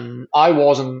 and I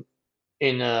wasn't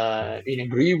in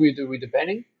agree with the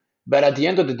banning. But at the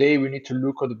end of the day, we need to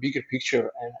look at the bigger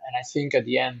picture, and I think at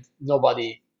the end,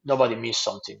 nobody missed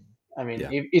something. I mean,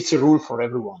 Yeah. it's a rule for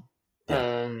everyone.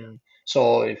 Yeah.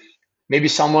 So if maybe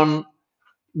someone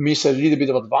miss a little bit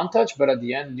of advantage, but at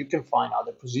the end, you can find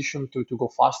other position to go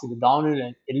faster the downhill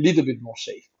and a little bit more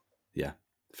safe. Yeah.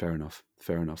 Fair enough.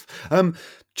 Fair enough.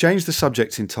 Change the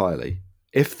subject entirely.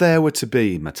 If there were to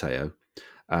be, Matteo,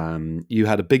 you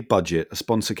had a big budget, a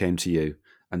sponsor came to you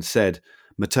and said,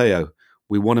 Matteo,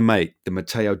 we want to make the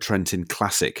Matteo Trentin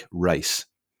Classic race.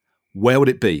 Where would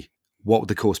it be? What would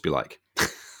the course be like?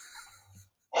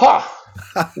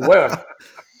 Well,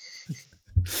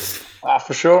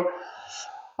 for sure.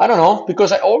 I don't know,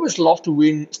 because I always love to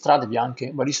win Strade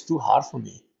Bianche, but it's too hard for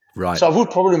me. Right. So I would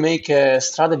probably make a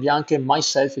Strade Bianche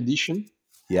myself edition.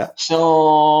 Yeah.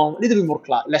 So a little bit more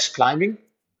less climbing,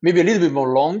 maybe a little bit more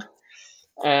long,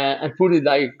 and put it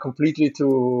like completely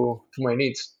to my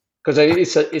needs. Because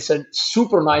it's a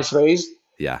super nice race.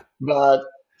 Yeah. But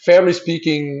fairly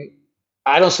speaking,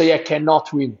 I don't say I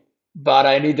cannot win, but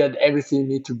I need that everything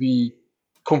need to be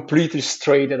completely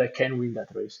straight that I can win that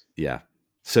race. Yeah.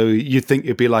 So you think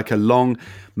it'd be like a long,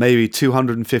 maybe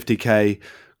 250k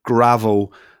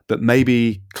gravel, but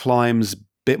maybe climbs a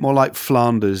bit more like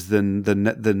Flanders than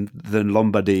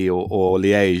Lombardy or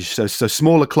Liège. So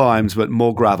smaller climbs, but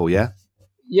more gravel. Yeah.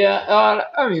 Yeah,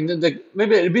 I mean,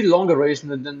 maybe a bit longer race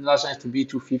than doesn't have to be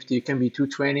 250. It can be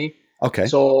 220. Okay.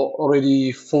 So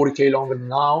already 40k longer than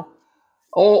now.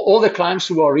 All the climbs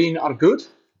who are in are good,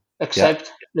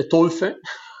 except the Tolfe.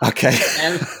 Okay.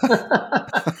 And,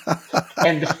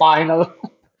 and the final.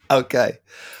 Okay.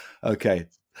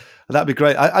 That'd be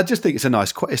great. I just think it's a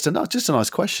nice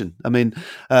question. I mean,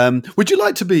 would you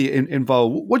like to be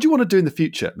involved? What do you want to do in the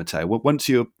future, Matteo? Once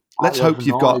let's hope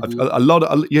you've got a lot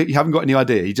of. You haven't got any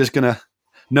idea. You're just gonna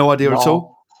no idea at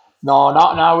all. No,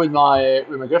 now with my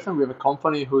girlfriend, we have a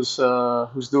company who's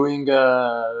doing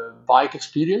bike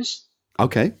experience.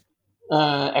 Okay.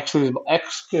 Exclusive.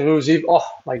 Oh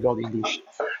my God, English.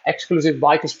 Exclusive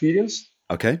bike experience.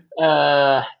 Okay.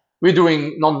 We're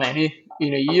doing not many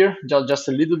in a year, just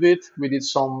a little bit. We did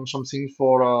some things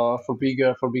for big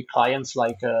clients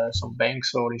like some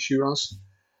banks or insurance,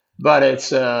 but it's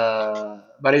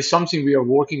something we are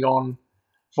working on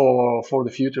for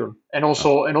the future, and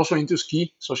also into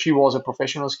ski. So she was a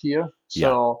professional skier,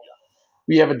 so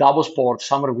we have a double sport,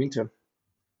 summer winter.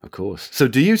 Of course. So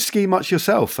do you ski much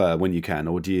yourself when you can,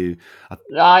 or do you?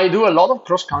 I do a lot of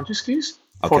cross country skis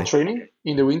for training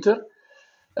in the winter.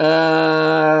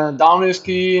 Downhill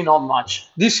ski, not much.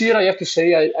 This year, I have to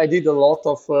say, I did a lot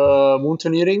of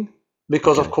mountaineering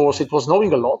because, of course, it was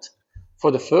snowing a lot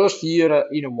for the first year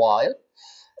in a while,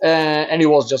 and it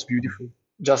was just beautiful.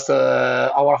 Just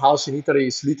our house in Italy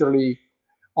is literally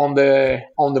on the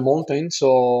mountain.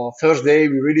 So first day,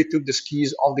 we really took the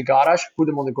skis off the garage, put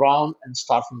them on the ground, and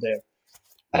start from there.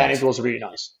 And it was really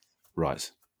nice.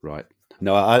 Right.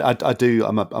 No, I do.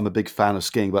 I'm a big fan of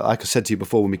skiing, but like I said to you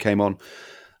before when we came on,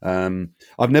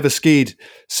 I've never skied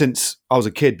since I was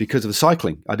a kid because of the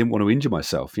cycling. I didn't want to injure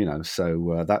myself,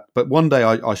 So but one day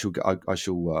I shall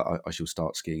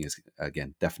start skiing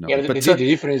again, definitely. Yeah, but the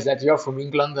difference is that you are from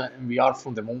England and we are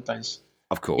from the mountains.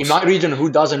 Of course. In my region, who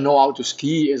doesn't know how to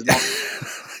ski is not.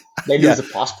 They lose the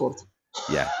passport.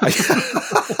 Yeah.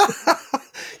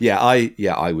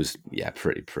 I was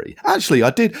pretty. Actually, I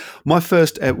did my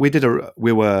first.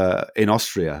 We were in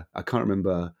Austria. I can't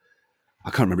remember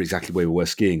exactly where we were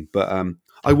skiing, but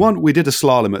I won. We did a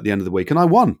slalom at the end of the week, and I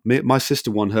won. My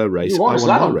sister won her race. I won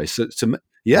my race.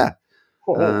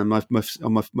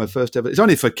 My first ever. It's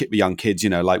only for young kids,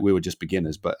 like we were just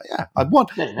beginners. But yeah, I won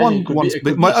once.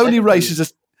 My only race is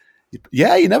just.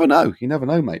 Yeah, you never know.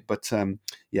 Mate. But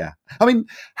yeah, I mean,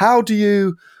 how do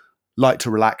you like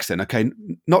to relax then? Okay,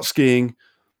 not skiing,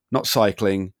 not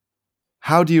cycling.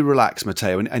 How do you relax,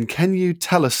 Matteo? And can you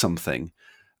tell us something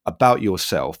about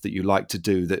yourself that you like to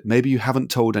do that maybe you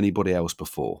haven't told anybody else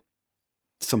before?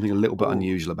 Something a little bit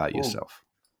unusual about yourself.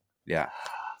 Yeah.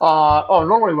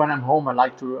 Normally when I'm home, I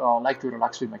like to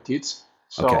relax with my kids.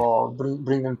 So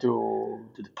bring them to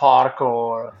the park,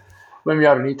 or when we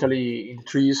are in Italy in the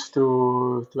trees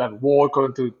to have a walk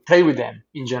or to play with them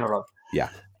in general. Yeah.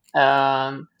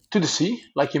 To the sea,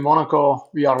 like in Monaco,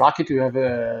 we are lucky to have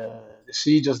the the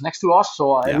sea just next to us, so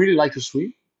I Yeah. really like to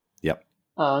swim. Yep.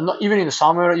 Not even in the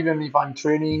summer, even if I'm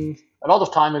training. A lot of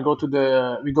time we go to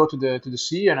the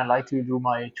sea, and I like to do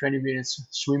my 20 minutes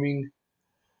swimming,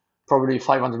 probably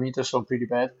 500 meters, so pretty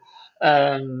bad.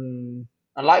 And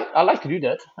I like to do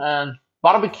that. And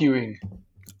barbecuing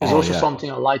is Oh, also yeah. something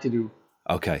I like to do.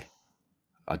 Okay.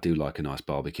 I do like a nice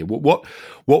barbecue. What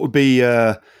would be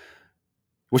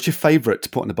what's your favourite to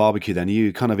put on the barbecue then? Are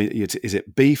you kind of, is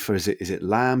it beef or is it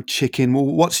lamb, chicken?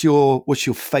 What's your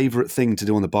favourite thing to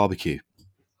do on the barbecue?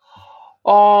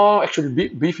 Actually,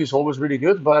 beef is always really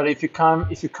good. But if you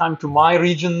come to my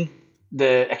region,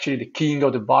 the king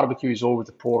of the barbecue is always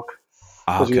the pork,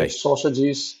 because you have Okay.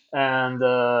 sausages and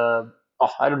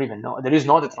I don't even know. There is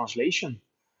not a translation.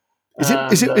 Is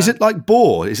And it like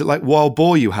boar? Is it like wild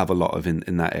boar you have a lot of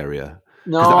in that area?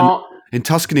 Because no, in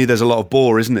Tuscany there's a lot of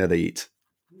boar, isn't there? They eat.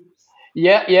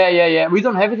 yeah. We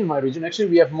don't have it in my region. Actually,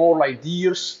 we have more like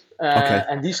deers Okay.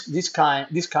 and this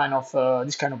kind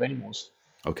of animals.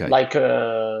 Okay. Like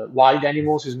wild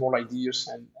animals is more like deers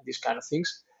and these kind of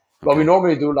things. But we Okay.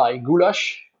 normally do like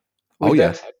goulash Oh with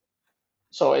yeah. that,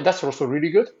 so that's also really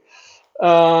good.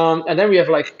 And then we have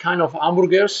like kind of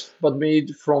hamburgers, but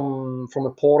made from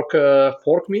a pork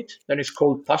meat. Then it's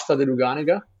called pasta de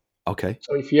Luganega. Okay.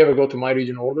 So if you ever go to my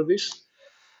region, order this.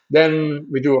 Then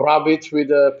we do rabbit with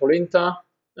polenta,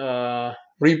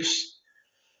 ribs,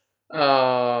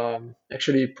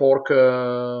 actually pork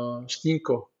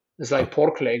stinko. It's like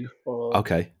pork leg.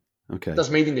 Okay. Okay. That's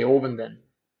made in the oven then.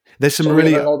 There's some So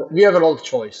really we have a lot of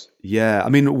choice. yeah. I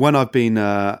mean, when I've been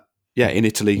in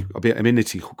Italy, I'm in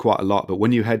Italy quite a lot. But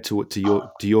when you head to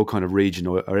your kind of region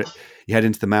or you head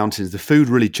into the mountains, the food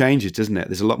really changes, doesn't it?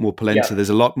 There's a lot more polenta. Yeah. There's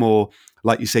a lot more,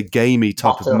 like you said, gamey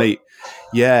type of Butter. meat.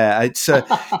 Yeah, it's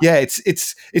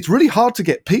it's really hard to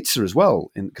get pizza as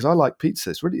well, because I like pizza.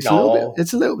 It's a little No.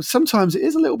 bit. Sometimes it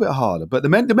is a little bit harder, but the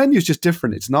menu is just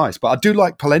different. It's nice, but I do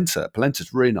like polenta.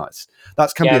 Polenta's really nice.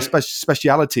 That can be Yeah. a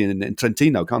speciality in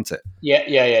Trentino, can't it?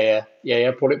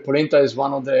 Yeah. Polenta is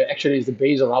one of is the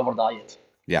base of our diet.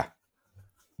 Yeah.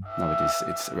 No, it is.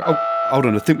 It's. Oh, hold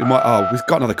on. I think we might. Oh, we've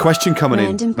got another question coming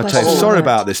Random in. Matteo, question sorry alert.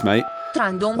 about this, mate.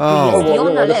 Random Oh. question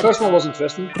The alert. first one was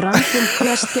interesting. Random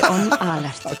question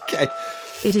alert. Okay.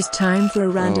 It is time for a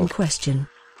random Oh. question.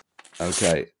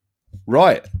 Okay.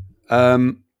 Right.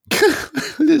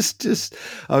 It's just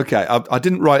okay. I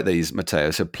didn't write these, Matteo,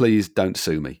 so please don't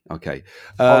sue me. Okay.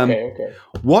 Okay.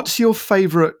 What's your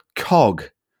favourite cog?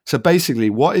 So basically,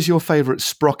 what is your favourite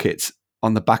sprocket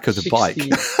on the back of the 16.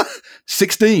 bike?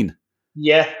 16.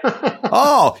 Yeah.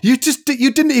 Oh, you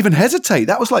didn't even hesitate.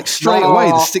 That was like straight No. away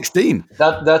the 16.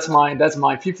 That's my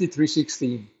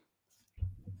 5316.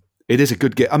 It is a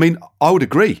good get. I mean, I would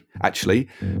agree actually,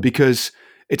 because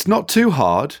it's not too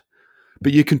hard,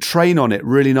 but you can train on it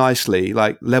really nicely,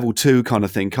 like level 2 kind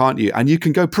of thing, can't you? And you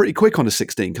can go pretty quick on a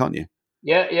 16, can't you?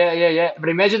 Yeah. But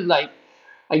imagine like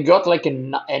I got like a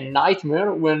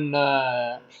nightmare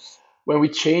when we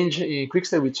change in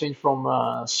Quickstep. We change from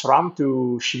SRAM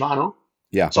to Shimano.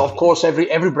 Yeah. So of course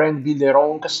every brand build their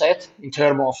own cassette in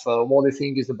terms of what they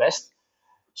think is the best.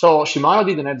 So Shimano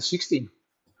didn't have the 16.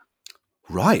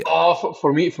 Right. Oh,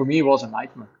 for me it was a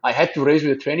nightmare. I had to race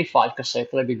with a 25 cassette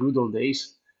like the good old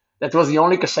days. That was the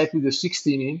only cassette with the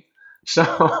 16 in. So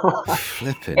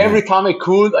Flipping. every time I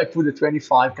could, I put a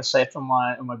 25 cassette on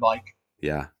my bike.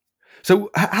 Yeah. So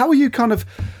how are you kind of,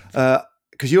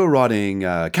 because you're riding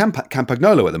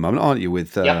Campagnolo at the moment, aren't you,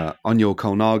 with Yeah. on your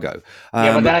Colnago?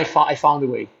 Yeah, but then I found a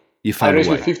way. You I found a raced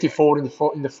way. with 54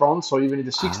 in the front, so even if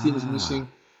the 16 is missing,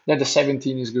 then the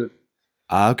 17 is good.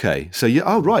 Okay, so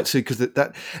right. So because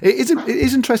that it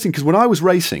is interesting, because when I was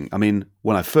racing, I mean,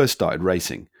 when I first started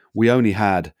racing, we only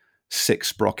had 6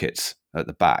 sprockets at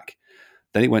the back.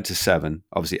 Then it went to 7,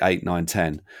 obviously 8, 9,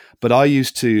 10. But I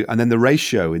used to, and then the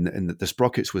ratio in the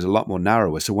sprockets was a lot more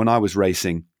narrower. So when I was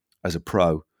racing as a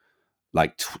pro,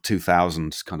 like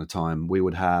 2000s kind of time, we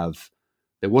would have,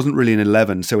 there wasn't really an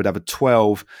 11, so we'd have a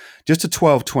 12, just a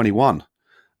 12-21,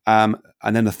 and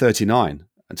then a 39.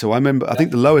 And so I remember, I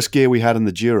think the lowest gear we had in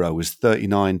the Giro was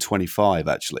 39-25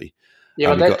 actually.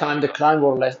 Yeah, And but we that got- time the climb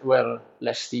were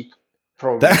less steep,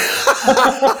 probably.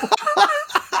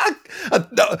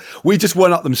 No, we just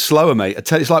went up them slower, mate. I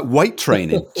tell you, it's like weight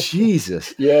training.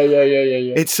 Jesus. Yeah.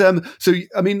 It's so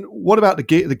I mean, what about the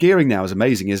gear? The gearing now is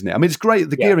amazing, isn't it? I mean, it's great.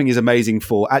 The Yeah. gearing is amazing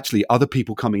for actually other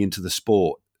people coming into the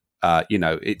sport.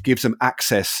 It gives them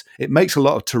access. It makes a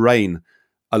lot of terrain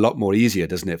a lot more easier,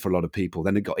 doesn't it, for a lot of people?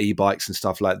 Then they've got e-bikes and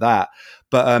stuff like that.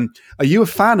 But are you a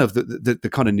fan of the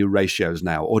kind of new ratios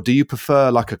now, or do you prefer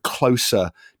like a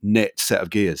closer knit set of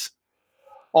gears?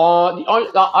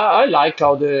 I like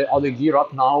how they gear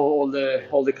up now, all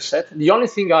the cassette. The only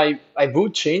thing I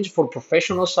would change for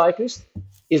professional cyclists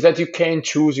is that you can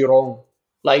choose your own.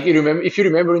 Like if you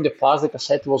remember in the past, the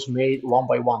cassette was made one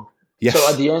by one. So at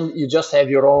Yes. the end, you just have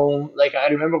your own. Like I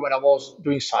remember when I was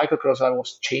doing cyclocross, I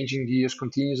was changing gears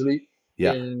continuously,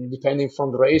 Yeah. depending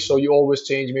from the race. So you always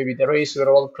change. Maybe the race where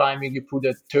a lot of climbing, you put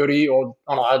a 30, or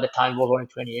oh no, at the time it was only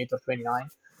 28 or 29.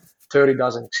 30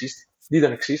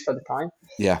 didn't exist at the time.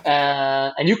 Yeah.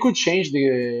 And you could change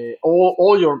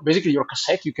all your basically your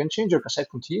cassette. You can change your cassette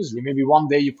continuously. Maybe one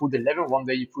day you put 11, one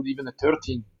day you put even a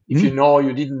 13. If you Mm. know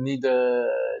you didn't need the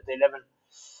 11.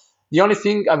 The only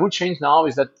thing I would change now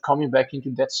is that coming back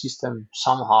into that system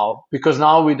somehow, because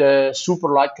now with a super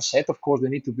light cassette, of course, they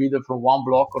need to be there from one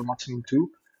block or maximum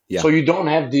two. Yeah. So you don't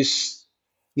have this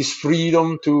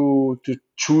freedom to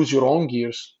choose your own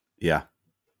gears. Yeah.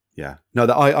 Yeah. No,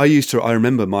 that I used to. I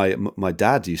remember my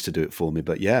dad used to do it for me.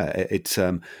 But yeah, it's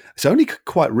only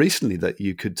quite recently that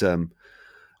you could.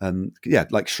 Yeah,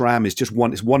 like SRAM is just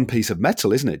one. It's one piece of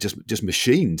metal, isn't it? Just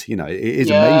machined. You know, it is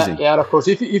Yeah, amazing. yeah, of course.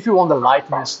 If you want the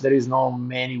lightness, there is no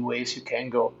many ways you can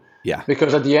go, Yeah.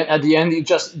 because at the end,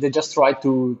 they just try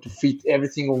to fit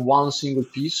everything on one single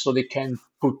piece, so they can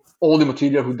put all the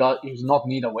material who does not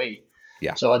need away.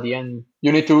 Yeah. So at the end,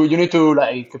 you need to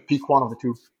like pick one of the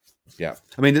two. Yeah.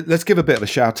 I mean, let's give a bit of a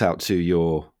shout out to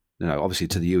your, obviously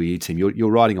to the UAE team.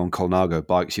 You're riding on Colnago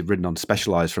bikes. You've ridden on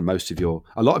Specialized for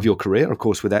a lot of your career, of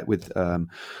course, with Yeah,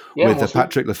 mostly.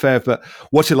 Patrick Lefevre. But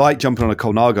what's it like jumping on a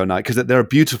Colnago night? Because they're a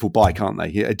beautiful bike, aren't they?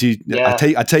 Yeah, Yeah.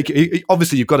 I take it.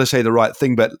 Obviously, you've got to say the right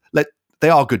thing, but they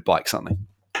are good bikes, aren't they?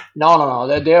 No, no,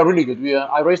 no. They are really good.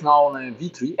 I race now on a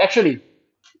V3. Actually,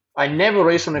 I never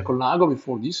raced on a Colnago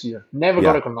before this year. Never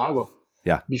got Yeah. a Colnago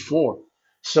Yeah. before.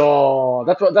 So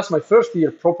that's my first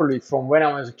year properly from when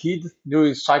I was a kid,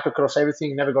 doing cyclocross,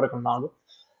 everything, never got a Colnago.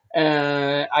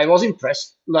 I was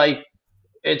impressed. Like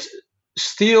it's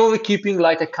still keeping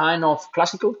like a kind of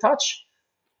classical touch,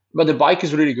 but the bike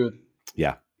is really good,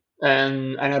 Yeah.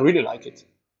 and I really like it.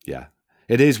 Yeah.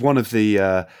 It is one of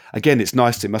the, again, it's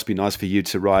nice. It must be nice for you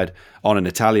to ride on an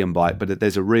Italian bike, but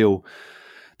there's a real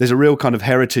kind of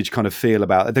heritage kind of feel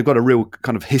about it. They've got a real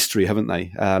kind of history, haven't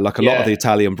they? Like a lot of the Yeah,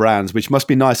 Italian brands, which must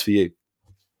be nice for you.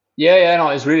 yeah, yeah. No,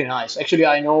 it's really nice. Actually,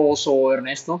 I know also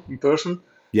Ernesto in person.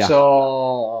 Yeah.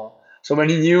 So when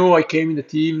he knew I came in the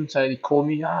team, so he called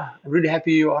me. I'm really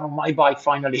happy you are on my bike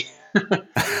finally.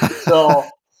 So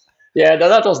yeah,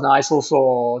 that was nice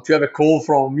also to have a call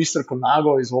from Mr.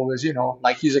 Colnago is always,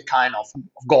 like he's a kind of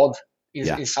god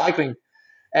Yeah. in cycling.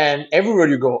 And everywhere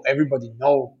you go, everybody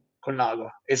know Colnago.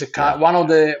 It's Yeah. one of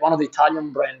the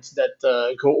Italian brands that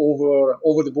go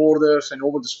over the borders and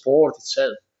over the sport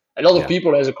itself. A lot of Yeah.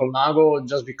 people has a Colnago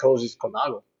just because it's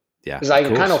Colnago. Yeah. It's like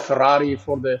Of a kind of course. Ferrari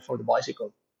for the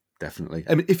bicycle. Definitely.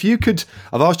 I mean,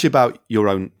 I've asked you about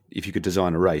if you could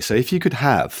design a race. So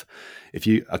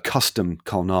a custom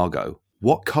Colnago,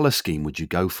 what color scheme would you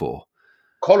go for?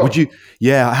 Would Color. you,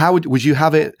 yeah, how would you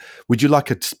have it? Would you like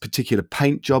a particular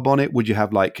paint job on it? Would you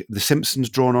have like the Simpsons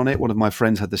drawn on it? One of my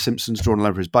friends had the Simpsons drawn all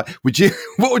over his bike.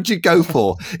 What would you go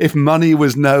for if money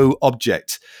was no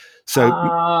object? So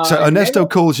Ernesto Maybe.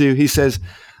 calls you. He says,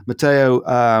 Matteo,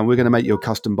 we're going to make you a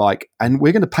custom bike and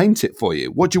we're going to paint it for you.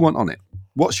 What do you want on it?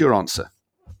 What's your answer?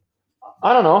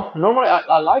 I don't know. Normally,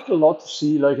 I like a lot to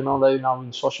see, like, like now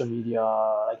in social media,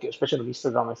 like especially on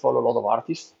Instagram, I follow a lot of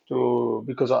artists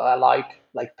because I like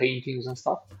paintings and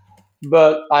stuff.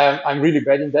 But I'm really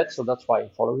bad in that, so that's why I'm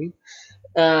following.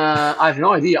 I have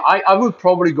no idea. I would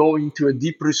probably go into a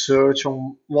deep research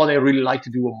on what I really like to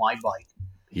do on my bike,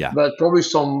 Yeah. but probably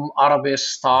some arabesque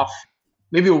stuff,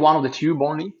 maybe one of the tube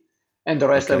only, and the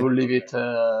rest I Okay. will leave it.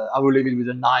 I will leave it with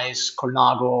a nice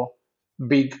Colnago,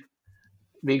 big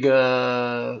big,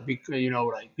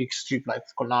 like big strip like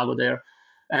Colnago there,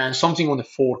 and something on the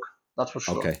fork, that's for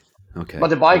sure. Okay. But Okay.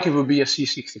 the bike it will be a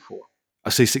C64. I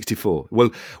see 64.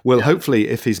 Well, Yeah, hopefully,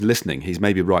 if he's listening, he's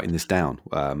maybe writing this down.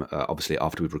 Obviously,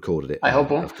 after we've recorded it, I hope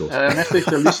so. of course. Next, if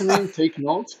you're listening, take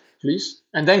note, please,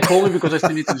 and then call me because I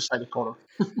still need to decide the color.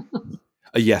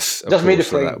 Yes, of Just made the course.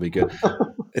 So that frame. would be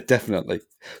good. Definitely.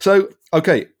 So,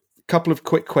 okay, couple of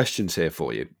quick questions here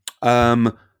for you.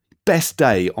 Best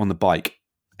day on the bike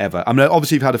ever? I mean,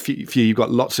 obviously you've had a few. You've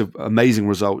got lots of amazing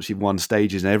results. You've won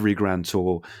stages in every Grand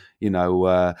Tour,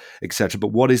 etc. But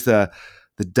what is the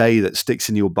day that sticks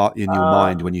in your Uh,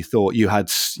 mind when you thought you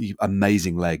had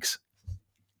amazing legs?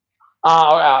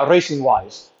 Racing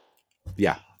wise.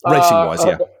 Yeah, racing wise.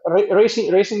 Yeah.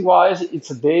 Racing wise, it's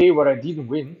a day where I didn't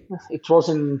win. It was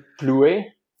in Plouay,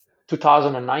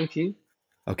 2019.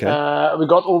 Okay. We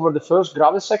got over the first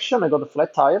gravel section. I got a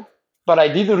flat tire. but I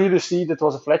didn't really see that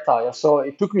was a flat tire. So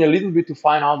it took me a little bit to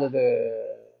find out that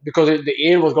because the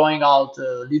air was going out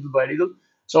little by little.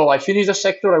 So I finished the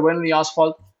sector. I went on the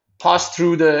asphalt, passed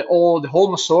through the whole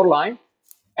Masur line,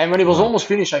 and when it was almost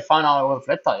finished, I found out I was a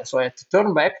flat tire. So I had to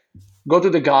turn back, go to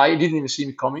the guy. He didn't even see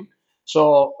me coming.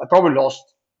 So I probably lost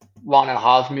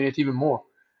 1.5 minutes, even more,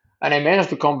 and I managed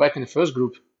to come back in the first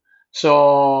group.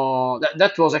 So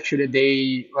that was actually the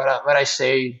day where I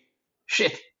say,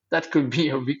 shit, that could be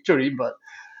a victory, but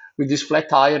with this flat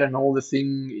tire and all the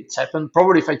thing, it's happened.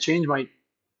 Probably if I change my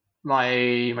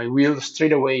wheel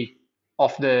straight away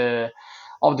off the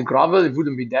gravel, it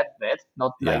wouldn't be that bad.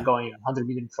 Not like going 100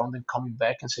 meters in front and coming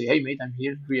back and say, hey mate, I'm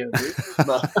here. We are good.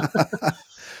 But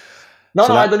no,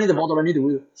 I don't need the motor. I need the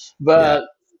wheel. But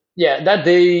that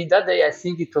day, I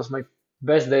think it was my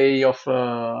best day of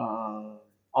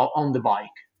on the bike.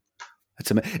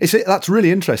 That's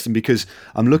really interesting because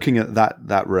I'm looking at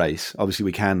that race. Obviously,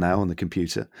 we can now on the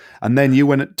computer. And then you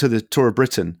went to the Tour of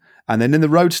Britain, and then in the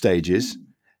road stages,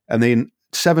 and then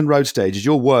 7 road stages,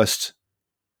 your worst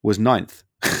was 9th,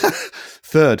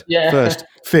 3rd, 1st,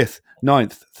 5th,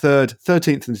 9th, 3rd,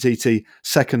 13th in the TT,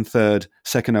 2nd, 3rd,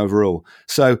 2nd overall.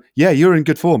 So you're in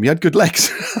good form. You had good legs.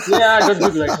 Yeah, I got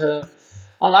good legs.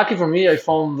 Unlucky for me, I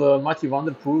found Mathieu van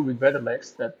der Poel with better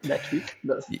legs that week.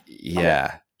 But,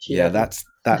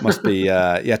 that must be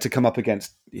to come up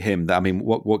against him. I mean,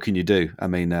 what can you do? I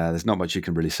mean, there's not much you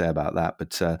can really say about that.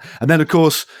 But and then of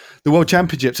course the World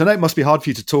Championships. I know it must be hard for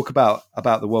you to talk about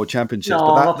the World Championships.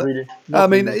 No, but not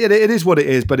really. It is what it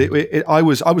is. But I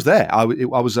was there. I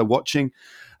was watching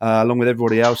along with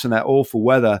everybody else in that awful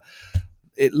weather.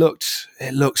 It looked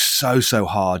so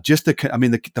hard. Just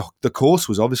the course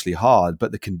was obviously hard,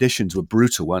 but the conditions were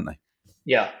brutal, weren't they?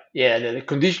 Yeah. The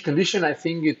condition. I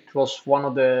think it was one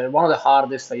of the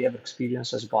hardest I ever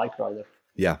experienced as a bike rider.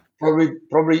 Yeah.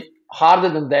 Probably harder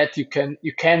than that. You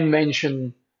can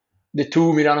mention the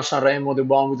 2 Milano Sanremo, the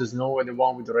one with the snow and the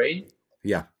one with the rain.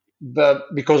 Yeah.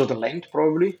 But because of the length,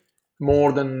 probably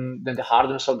more than the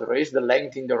hardness of the race, the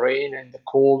length in the rain and the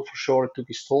cold for sure took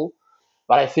its toll.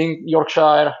 But I think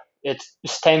Yorkshire, it's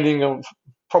standing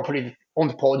properly on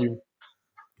the podium.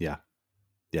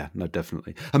 Yeah, no,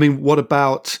 definitely. I mean, what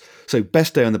about, so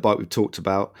best day on the bike we've talked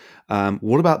about.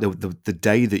 What about the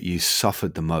day that you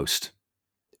suffered the most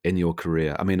in your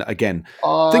career? I mean, again,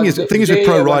 thing is with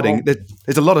pro riding,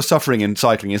 there's a lot of suffering in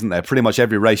cycling, isn't there? Pretty much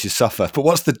every race you suffer. But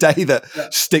what's the day that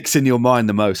sticks in your mind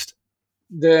the most?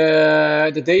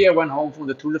 The day I went home from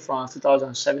the Tour de France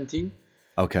 2017.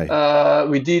 Okay.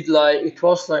 We did it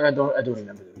was I don't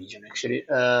remember the region actually.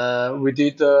 We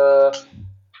did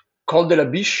Col de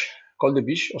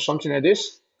Biche or something like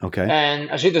this. Okay.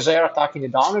 And as it is air attacking the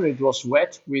downer, it was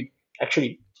wet with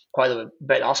actually quite a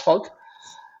bad asphalt.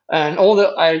 And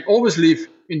I always leave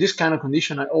in this kind of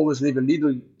condition. I always leave a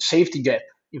little safety gap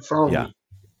in front of me.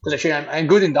 Because actually I'm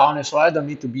good in downhill, so I don't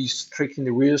need to be strict in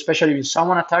the wheel, especially with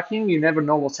someone attacking. You never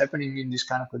know what's happening in this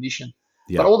kind of condition.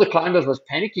 Yeah. But all the climbers was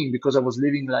panicking because I was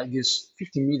leaving like this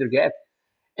 50-meter gap.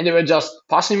 And they were just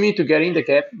passing me to get in the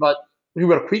gap, but we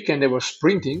were quick and they were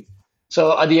sprinting.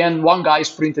 So at the end, one guy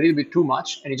sprinted a little bit too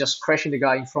much and he just crashed the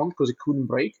guy in front because he couldn't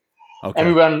brake. Okay. And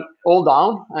we went all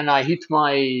down and I hit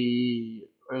my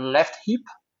left hip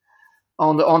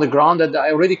on the ground that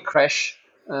I already crashed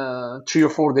 3 or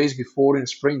 4 days before in a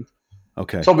sprint.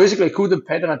 Okay. So basically I couldn't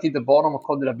pedal until the bottom of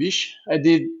Col de la Biche. I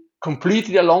did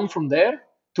completely along from there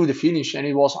to the finish and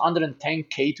it was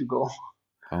 110k to go.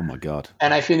 Oh my God.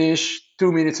 And I finished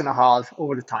 2 minutes and a half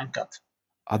over the time cut.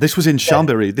 This was in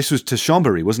Chambéry. This was to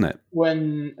Chambéry, wasn't it?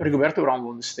 When Rigoberto Urán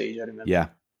won the stage, I remember. Yeah.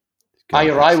 I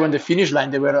arrived when the finish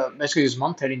line, they were basically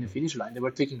dismantling the finish line. They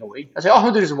were taking away. I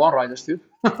said, there is one rider still.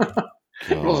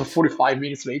 It was 45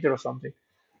 minutes later or something.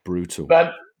 Brutal.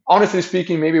 But honestly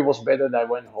speaking, maybe it was better that I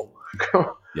went home.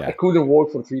 Yeah. I couldn't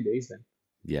walk for 3 days then.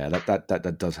 Yeah,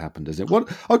 that does happen, doesn't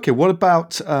it? What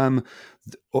about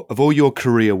of all your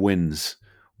career wins,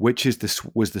 which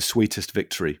was the sweetest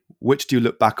victory? Which do you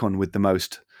look back on with the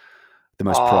most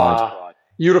pride?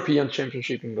 European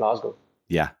Championship in Glasgow.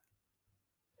 Yeah.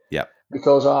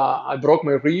 Because I broke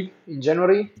my rib in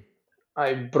January.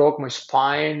 I broke my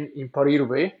spine in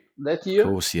Paris-Roubaix that year. Of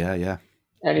course, yeah.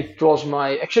 And it was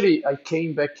I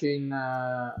came back in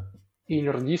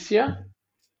Rhodesia,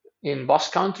 in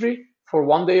Basque Country for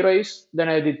 1 day race. Then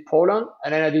I did Poland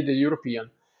and then I did the European.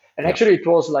 And actually it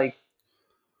was like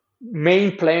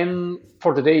main plan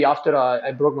for the day after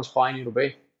I broke my spine in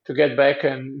Roubaix to get back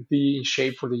and be in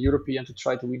shape for the European to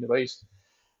try to win the race.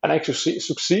 And I actually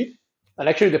succeed. And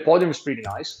actually the podium is pretty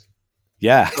nice.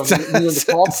 Yeah. So me on the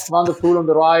top, Van der Poel on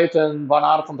the right and Van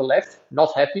Aert on the left.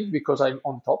 Not happy because I'm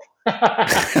on top.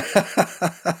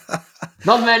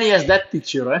 Not many has that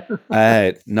picture,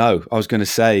 eh? No, I was going to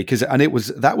say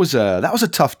that was a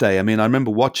tough day. I mean, I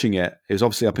remember watching it. It was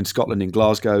obviously up in Scotland in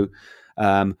Glasgow,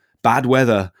 bad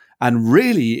weather, and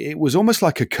really it was almost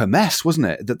like a kermesse, wasn't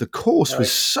it? That the course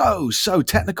was so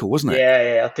technical, wasn't it?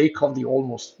 Yeah. Take off the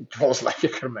almost. It was like a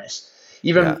kermesse.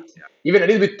 Even a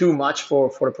little bit too much for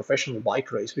a professional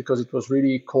bike race because it was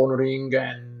really cornering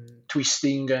and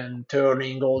twisting and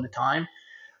turning all the time.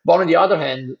 But on the other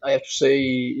hand, I have to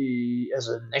say, as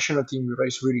a national team, we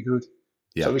race really good.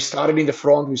 Yeah. So we started in the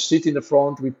front, we sit in the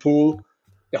front, we pull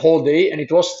the whole day, and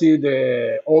it was still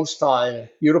the old style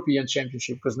European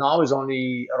Championship because now it's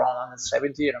only around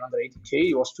 170 and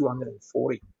 180k. It was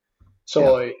 240.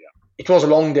 So it was a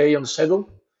long day on the saddle.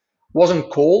 Wasn't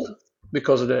cold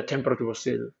because the temperature was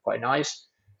still quite nice,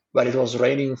 but it was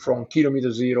raining from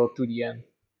kilometer zero to the end.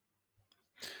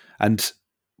 And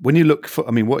when you look for,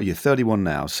 I mean, what are you, 31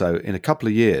 now? So in a couple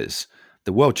of years,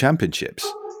 the World Championships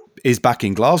is back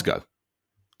in Glasgow.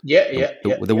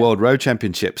 The World Road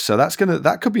Championships. So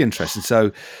that could be interesting.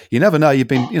 So you never know. You've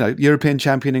been, European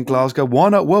champion in Glasgow. Why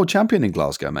not world champion in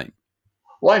Glasgow, mate?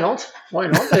 Why not?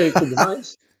 It could be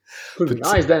nice. Could be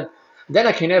nice. Then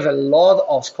I can have a lot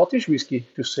of Scottish whiskey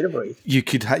to celebrate. You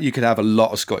could have a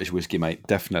lot of Scottish whiskey, mate,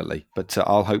 definitely. But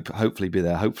I'll hopefully be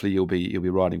there. Hopefully you'll be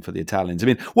riding for the Italians. I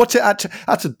mean,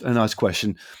 that's a nice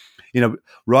question.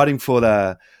 Riding for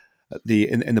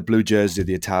in the blue jersey of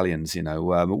the Italians.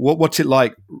 What's it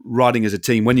like riding as a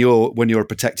team when you're a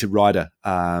protected rider?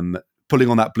 Pulling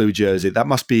on that blue jersey, that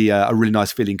must be a really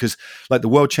nice feeling because, like the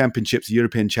World Championships, the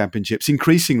European Championships,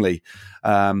 increasingly,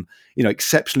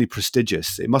 exceptionally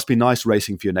prestigious. It must be nice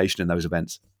racing for your nation in those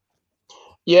events.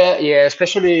 Yeah,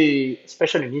 especially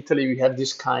in Italy, we have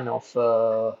this kind of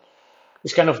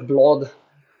blood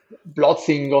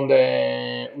thing on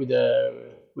with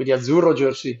the Azzurro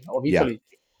jersey of Italy.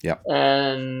 Yeah.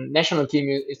 And national team,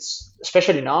 it's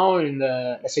especially now in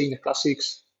let's say in the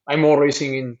classics. I'm more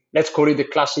racing in, let's call it the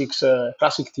classic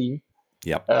team.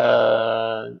 Yeah.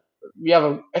 We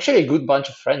have actually a good bunch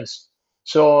of friends.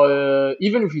 So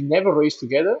even if we never race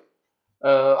together,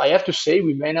 I have to say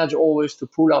we manage always to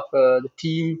pull up the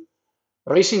team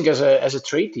racing as a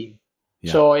trade team.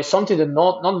 Yeah. So it's something that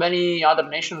not many other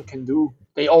nations can do.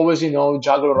 They always,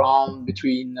 juggle around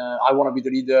between I want to be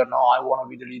the leader, no, I want to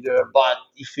be the leader. But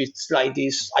if it's like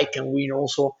this, I can win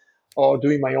also, or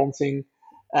doing my own thing.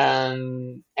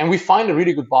 And we find a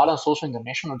really good balance also in the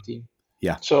national team.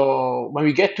 Yeah. So when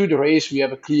we get to the race, we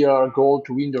have a clear goal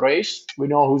to win the race. We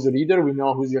know who's the leader. We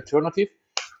know who's the alternative,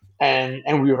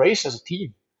 and we race as a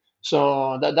team.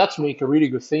 So that's make a really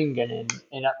good thing, and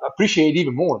I appreciate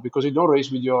even more because you don't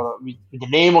race with the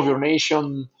name of your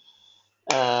nation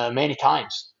many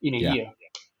times in a year.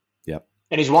 Yeah.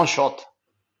 And it's one shot.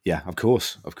 Yeah, of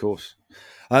course.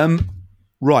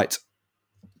 Right.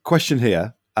 Question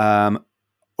here.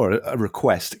 Or a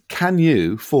request. Can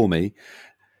you, for me,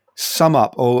 sum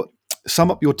up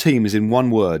your teams in one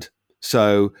word?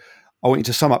 So I want you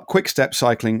to sum up Quick Step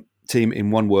Cycling team in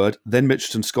one word, then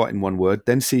Mitchelton Scott in one word,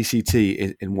 then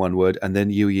CCT in one word, and then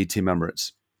UAE Team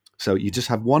Emirates. So you just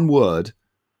have one word.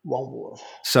 One word.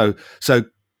 So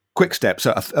Quick Step,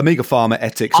 so Amiga Pharma,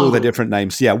 Ethics, all their different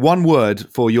names. Yeah, one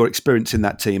word for your experience in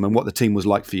that team and what the team was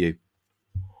like for you.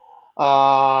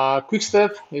 Quick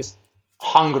Step is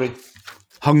hungry.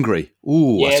 Hungry.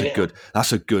 Ooh,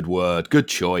 that's a good word. Good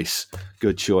choice.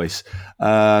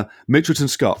 Mitchelton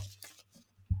Scott.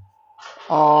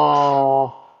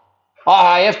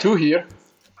 I have two here.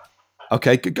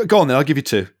 Okay, go on then. I'll give you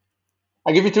two.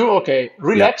 I'll give you two? Okay.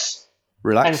 Relax.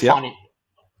 Relax, and funny.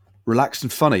 Relaxed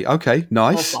and funny. Okay,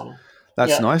 nice.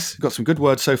 That's nice. Got some good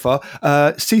words so far.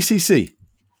 CCC.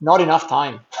 Not enough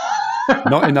time.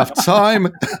 Not enough time.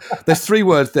 There's three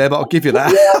words there, but I'll give you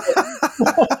that.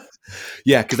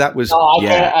 Yeah, because that was.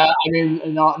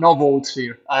 No votes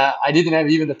here. I didn't have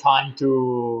even the time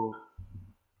to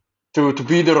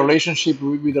build a relationship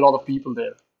with a lot of people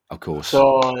there. Of course.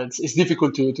 So it's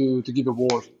difficult to give a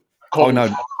word. Oh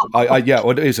no,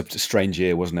 it is a strange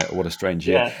year, wasn't it? What a strange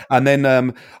year. Yeah. And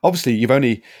then obviously you've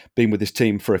only been with this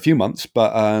team for a few months,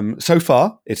 but so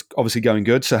far it's obviously going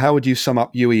good. So how would you sum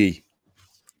up UAE?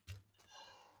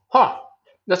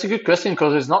 That's a good question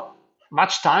because there's not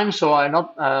much time. So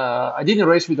I didn't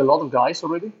race with a lot of guys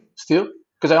already still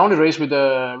because I only race with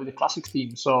the classics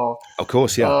team. So of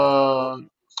course, yeah.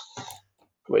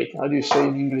 Wait, how do you say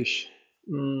in English?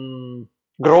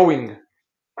 Growing.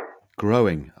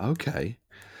 Okay.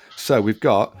 So we've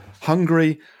got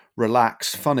hungry,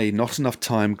 relaxed, funny, not enough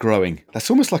time, growing.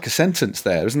 That's almost like a sentence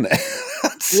there, isn't it?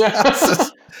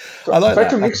 I like Try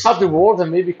that. to mix up the words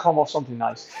and maybe come off something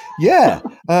nice. Yeah.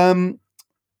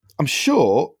 I'm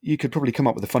sure you could probably come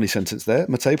up with a funny sentence there.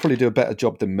 Matteo probably do a better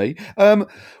job than me. We're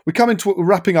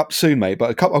wrapping up soon, mate, but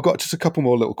I've got just a couple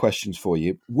more little questions for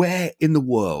you. Where in the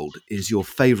world is your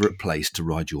favourite place to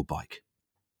ride your bike?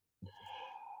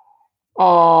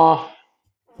 So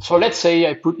let's say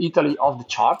I put Italy off the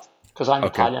chart because I'm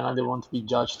Okay. Italian. I don't want to be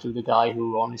judged to the guy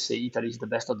who only say Italy is the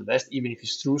best of the best, even if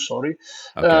it's true. Sorry.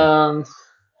 Okay.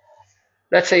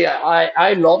 Let's say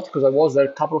I loved because I was there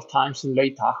a couple of times in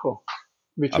Lake Tahoe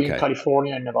between Okay.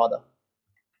 California and Nevada.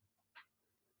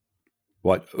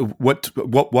 What?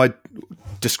 Why?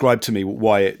 Describe to me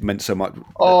why it meant so much.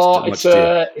 Oh, much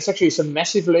to you. it's a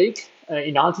massive lake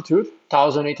in altitude,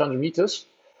 1,800 meters,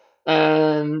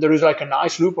 and there is like a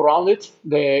nice loop around it.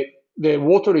 The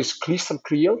water is crystal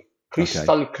clear.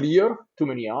 Too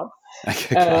many are.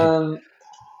 Okay.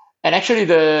 And actually,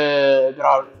 there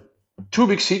are two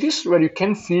big cities where you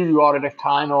can feel you are in a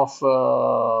kind of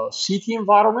city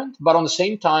environment, but on the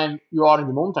same time you are in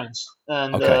the mountains.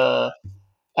 And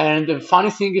the funny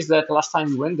thing is that last time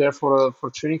we went there for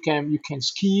training camp, you can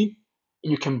ski,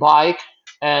 you can bike,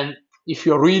 and if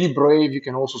you're really brave, you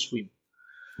can also swim.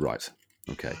 Right.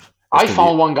 Okay. I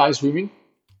found one guy swimming.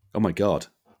 Oh my God!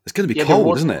 It's going to be Yeah, there cold,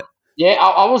 was- isn't it? Yeah,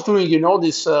 I was doing,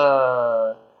 this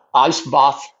ice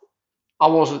bath. I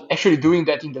was actually doing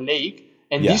that in the lake,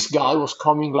 and Yeah. this guy was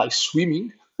coming like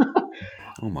swimming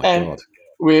Oh my and God!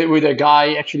 with a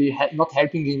guy actually not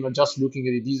helping him, but just looking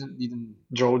at it, didn't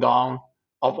draw down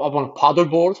up on a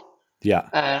paddleboard. Yeah.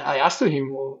 And I asked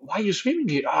him, well, why are you swimming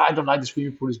here? I don't like the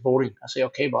swimming pool, it's boring. I say,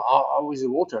 okay, but how is the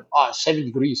water? 7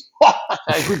 degrees.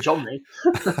 Good job, mate.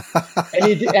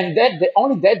 And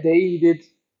only that day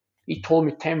he told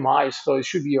me 10 miles, so it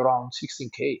should be around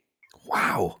 16K.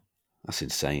 Wow. That's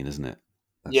insane, isn't it?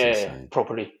 That's Yeah, insane.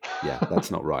 properly. Yeah, that's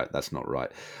not right. That's not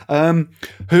right.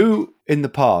 Who in the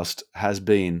past has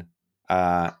been?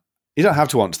 You don't have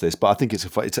to answer this, but I think it's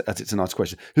a nice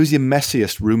question. Who's your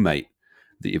messiest roommate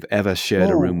that you've ever shared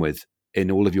a room with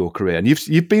in all of your career? And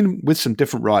you've been with some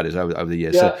different riders over the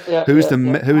years.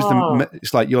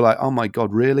 It's like you're like, oh my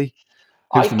God, really?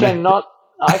 I cannot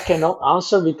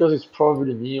answer because it's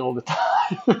probably me all the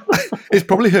time. It's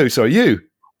probably who? Sorry, you.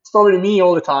 It's probably me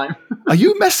all the time. Are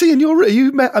you messy? Are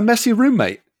you a messy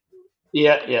roommate?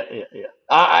 Yeah.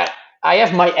 I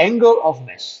have my angle of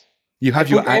mess. You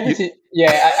have I put everything.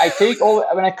 I take all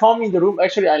when I come in the room.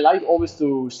 Actually, I like always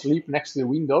to sleep next to the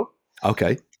window.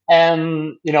 Okay.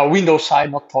 And window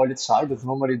side, not toilet side. But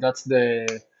normally that's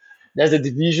the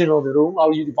division of the room.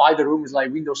 How you divide the room is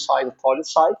like window side or toilet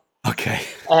side. Okay.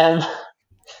 And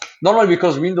normally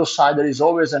because window side, there is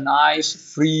always a nice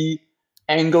free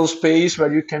angle space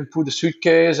where you can put a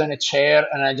suitcase and a chair,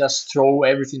 and I just throw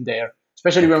everything there.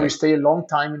 Especially when we stay a long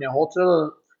time in a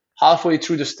hotel. Halfway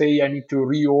through the stay, I need to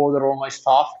reorder all my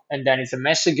stuff, and then it's a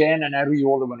mess again, and I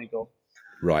reorder when I go.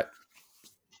 Right.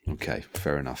 Okay.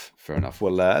 Fair enough.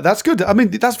 Well, that's good. I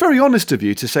mean, that's very honest of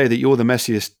you to say that you're the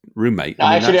messiest roommate.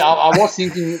 I was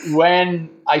thinking when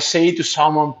I say to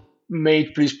someone,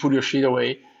 mate, please put your shit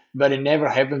away, but it never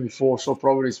happened before, so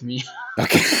probably it's me.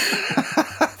 Okay.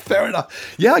 Fair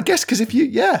enough. Yeah, I guess because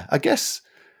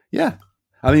yeah.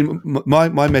 I mean, my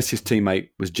messiest teammate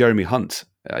was Jeremy Hunt.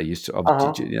 I used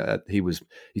to. He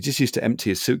just used to empty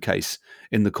his suitcase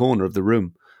in the corner of the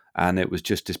room, and it was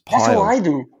just this pile. That's what I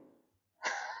do.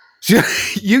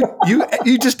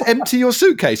 You just empty your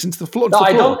suitcase into the floor. No,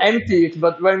 I don't empty it,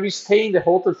 but when we stay in the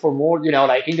hotel for more,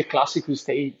 like in the classic, we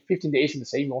stay 15 days in the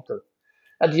same hotel.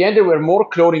 At the end, there were more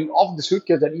clothing off the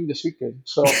suitcase than in the suitcase.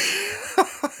 So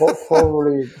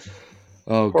probably.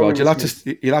 Oh God, you'll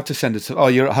have to send us. Oh,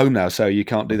 you're at home now, so you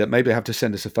can't do that. Maybe have to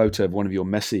send us a photo of one of your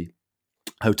messy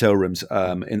hotel rooms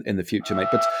in the future, mate.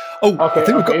 But I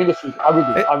think we've got in the future. I will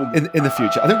do. In the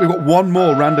future. I think we've got one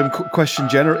more random question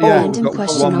generator. Random we've got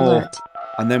question one more, alert.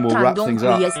 and then we'll wrap things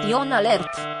up. Question alert.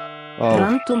 Oh,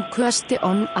 Random question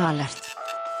alert.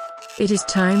 It is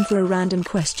time for a random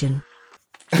question.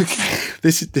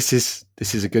 this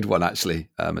is a good one actually,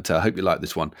 Matteo. I hope you like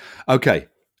this one. Okay,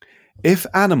 if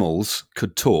animals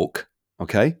could talk,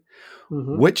 okay,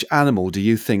 which animal do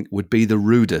you think would be the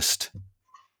rudest?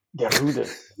 The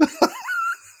rudest.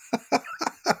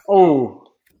 Who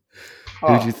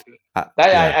do you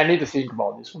I need to think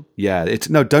about this one. Yeah,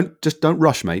 don't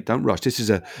rush, mate. Don't rush. It's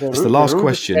the last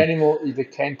question. Animal if they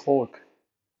can't talk.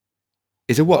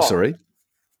 Is it what? Sorry.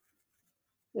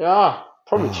 Yeah,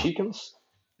 probably chickens.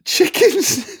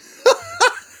 Chickens.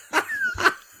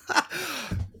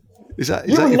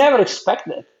 You would never expect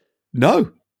that.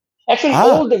 No. Actually,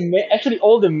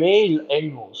 all the male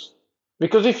animals,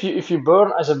 because if you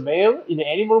burn as a male in the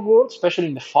animal world, especially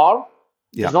in the farm,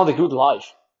 it's not a good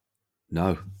life.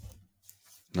 No.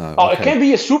 No. Oh, it Okay. can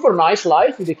be a super nice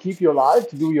life if they keep you alive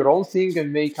to do your own thing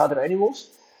and make other animals.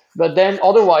 But then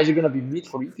otherwise you're gonna be meat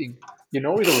for eating. You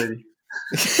know it already.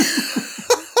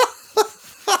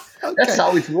 That's Okay.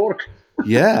 how it works.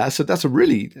 Yeah, that's a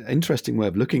really interesting way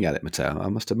of looking at it, Matteo. I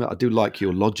must admit, I do like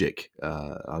your logic.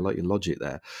 I like your logic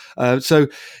there. So,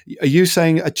 are you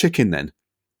saying a chicken then?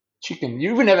 Chicken.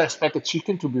 You would never expect a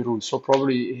chicken to be rude. So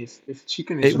probably if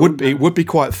chicken is It rude, would then be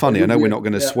quite it funny. I would know be we're a, not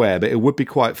going to yeah. swear, but it would be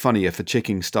quite funny if a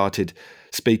chicken started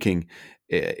speaking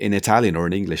in Italian or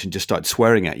in English and just started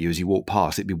swearing at you as you walk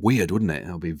past. It'd be weird, wouldn't it?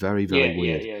 It would be very, Yeah, very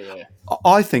weird. yeah.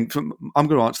 I think I'm going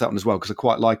to answer that one as well because I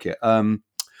quite like it. I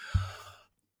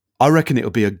reckon it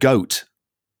would be a goat.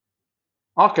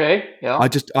 Okay, yeah.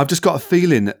 I've just got a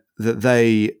feeling that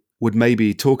they would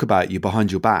maybe talk about you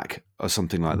behind your back or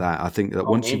something like that. I think that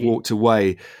Oh, once you've maybe. walked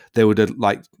away, they would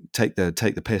like take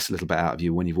the piss a little bit out of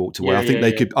you when you've walked away. Yeah, I think yeah, they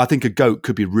yeah. could. I think a goat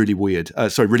could be really weird.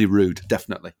 Really rude.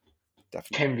 Definitely.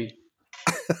 Can be.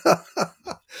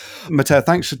 Matteo,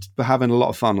 thanks for having a lot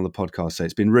of fun on the podcast. So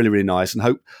it's been really, really nice,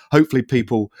 and hopefully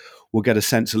people will get a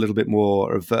sense a little bit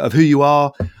more of who you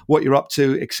are, what you're up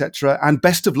to, etc. And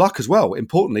best of luck as well,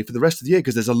 importantly, for the rest of the year,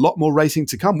 because there's a lot more racing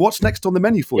to come. What's next on the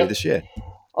menu for you Yep. this year?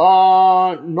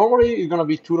 Normally it's gonna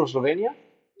be Tour of Slovenia.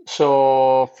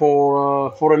 So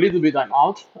for a little bit I'm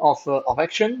out of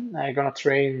action. I'm gonna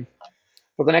train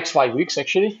for the next 5 weeks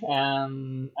actually,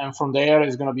 and from there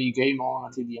it's gonna be game on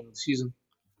until the end of the season.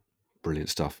 Brilliant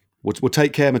stuff. We'll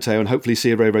take care, Matteo, and hopefully see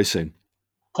you very, very soon.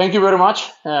 Thank you very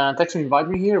much. Thanks for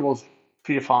inviting me here. It was a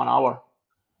pretty fun hour.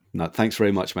 No, thanks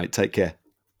very much, mate. Take care.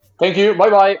 Thank you. Bye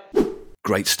bye.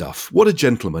 Great stuff. What a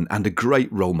gentleman and a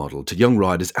great role model to young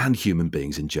riders and human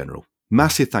beings in general.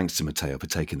 Massive thanks to Matteo for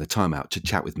taking the time out to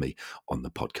chat with me on the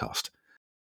podcast.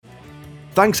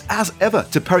 Thanks as ever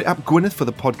to Perry Ap Gwyneth for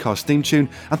the podcast theme tune,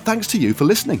 and thanks to you for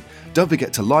listening. Don't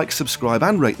forget to like, subscribe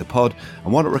and rate the pod,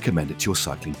 and why not recommend it to your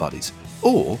cycling buddies?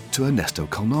 Or to Ernesto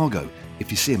Colnago if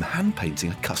you see him hand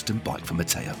painting a custom bike for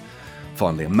Matteo.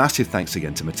 Finally, a massive thanks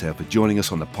again to Matteo for joining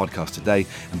us on the podcast today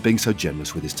and being so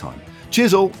generous with his time.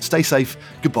 Cheers all, stay safe,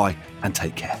 goodbye and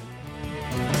take care.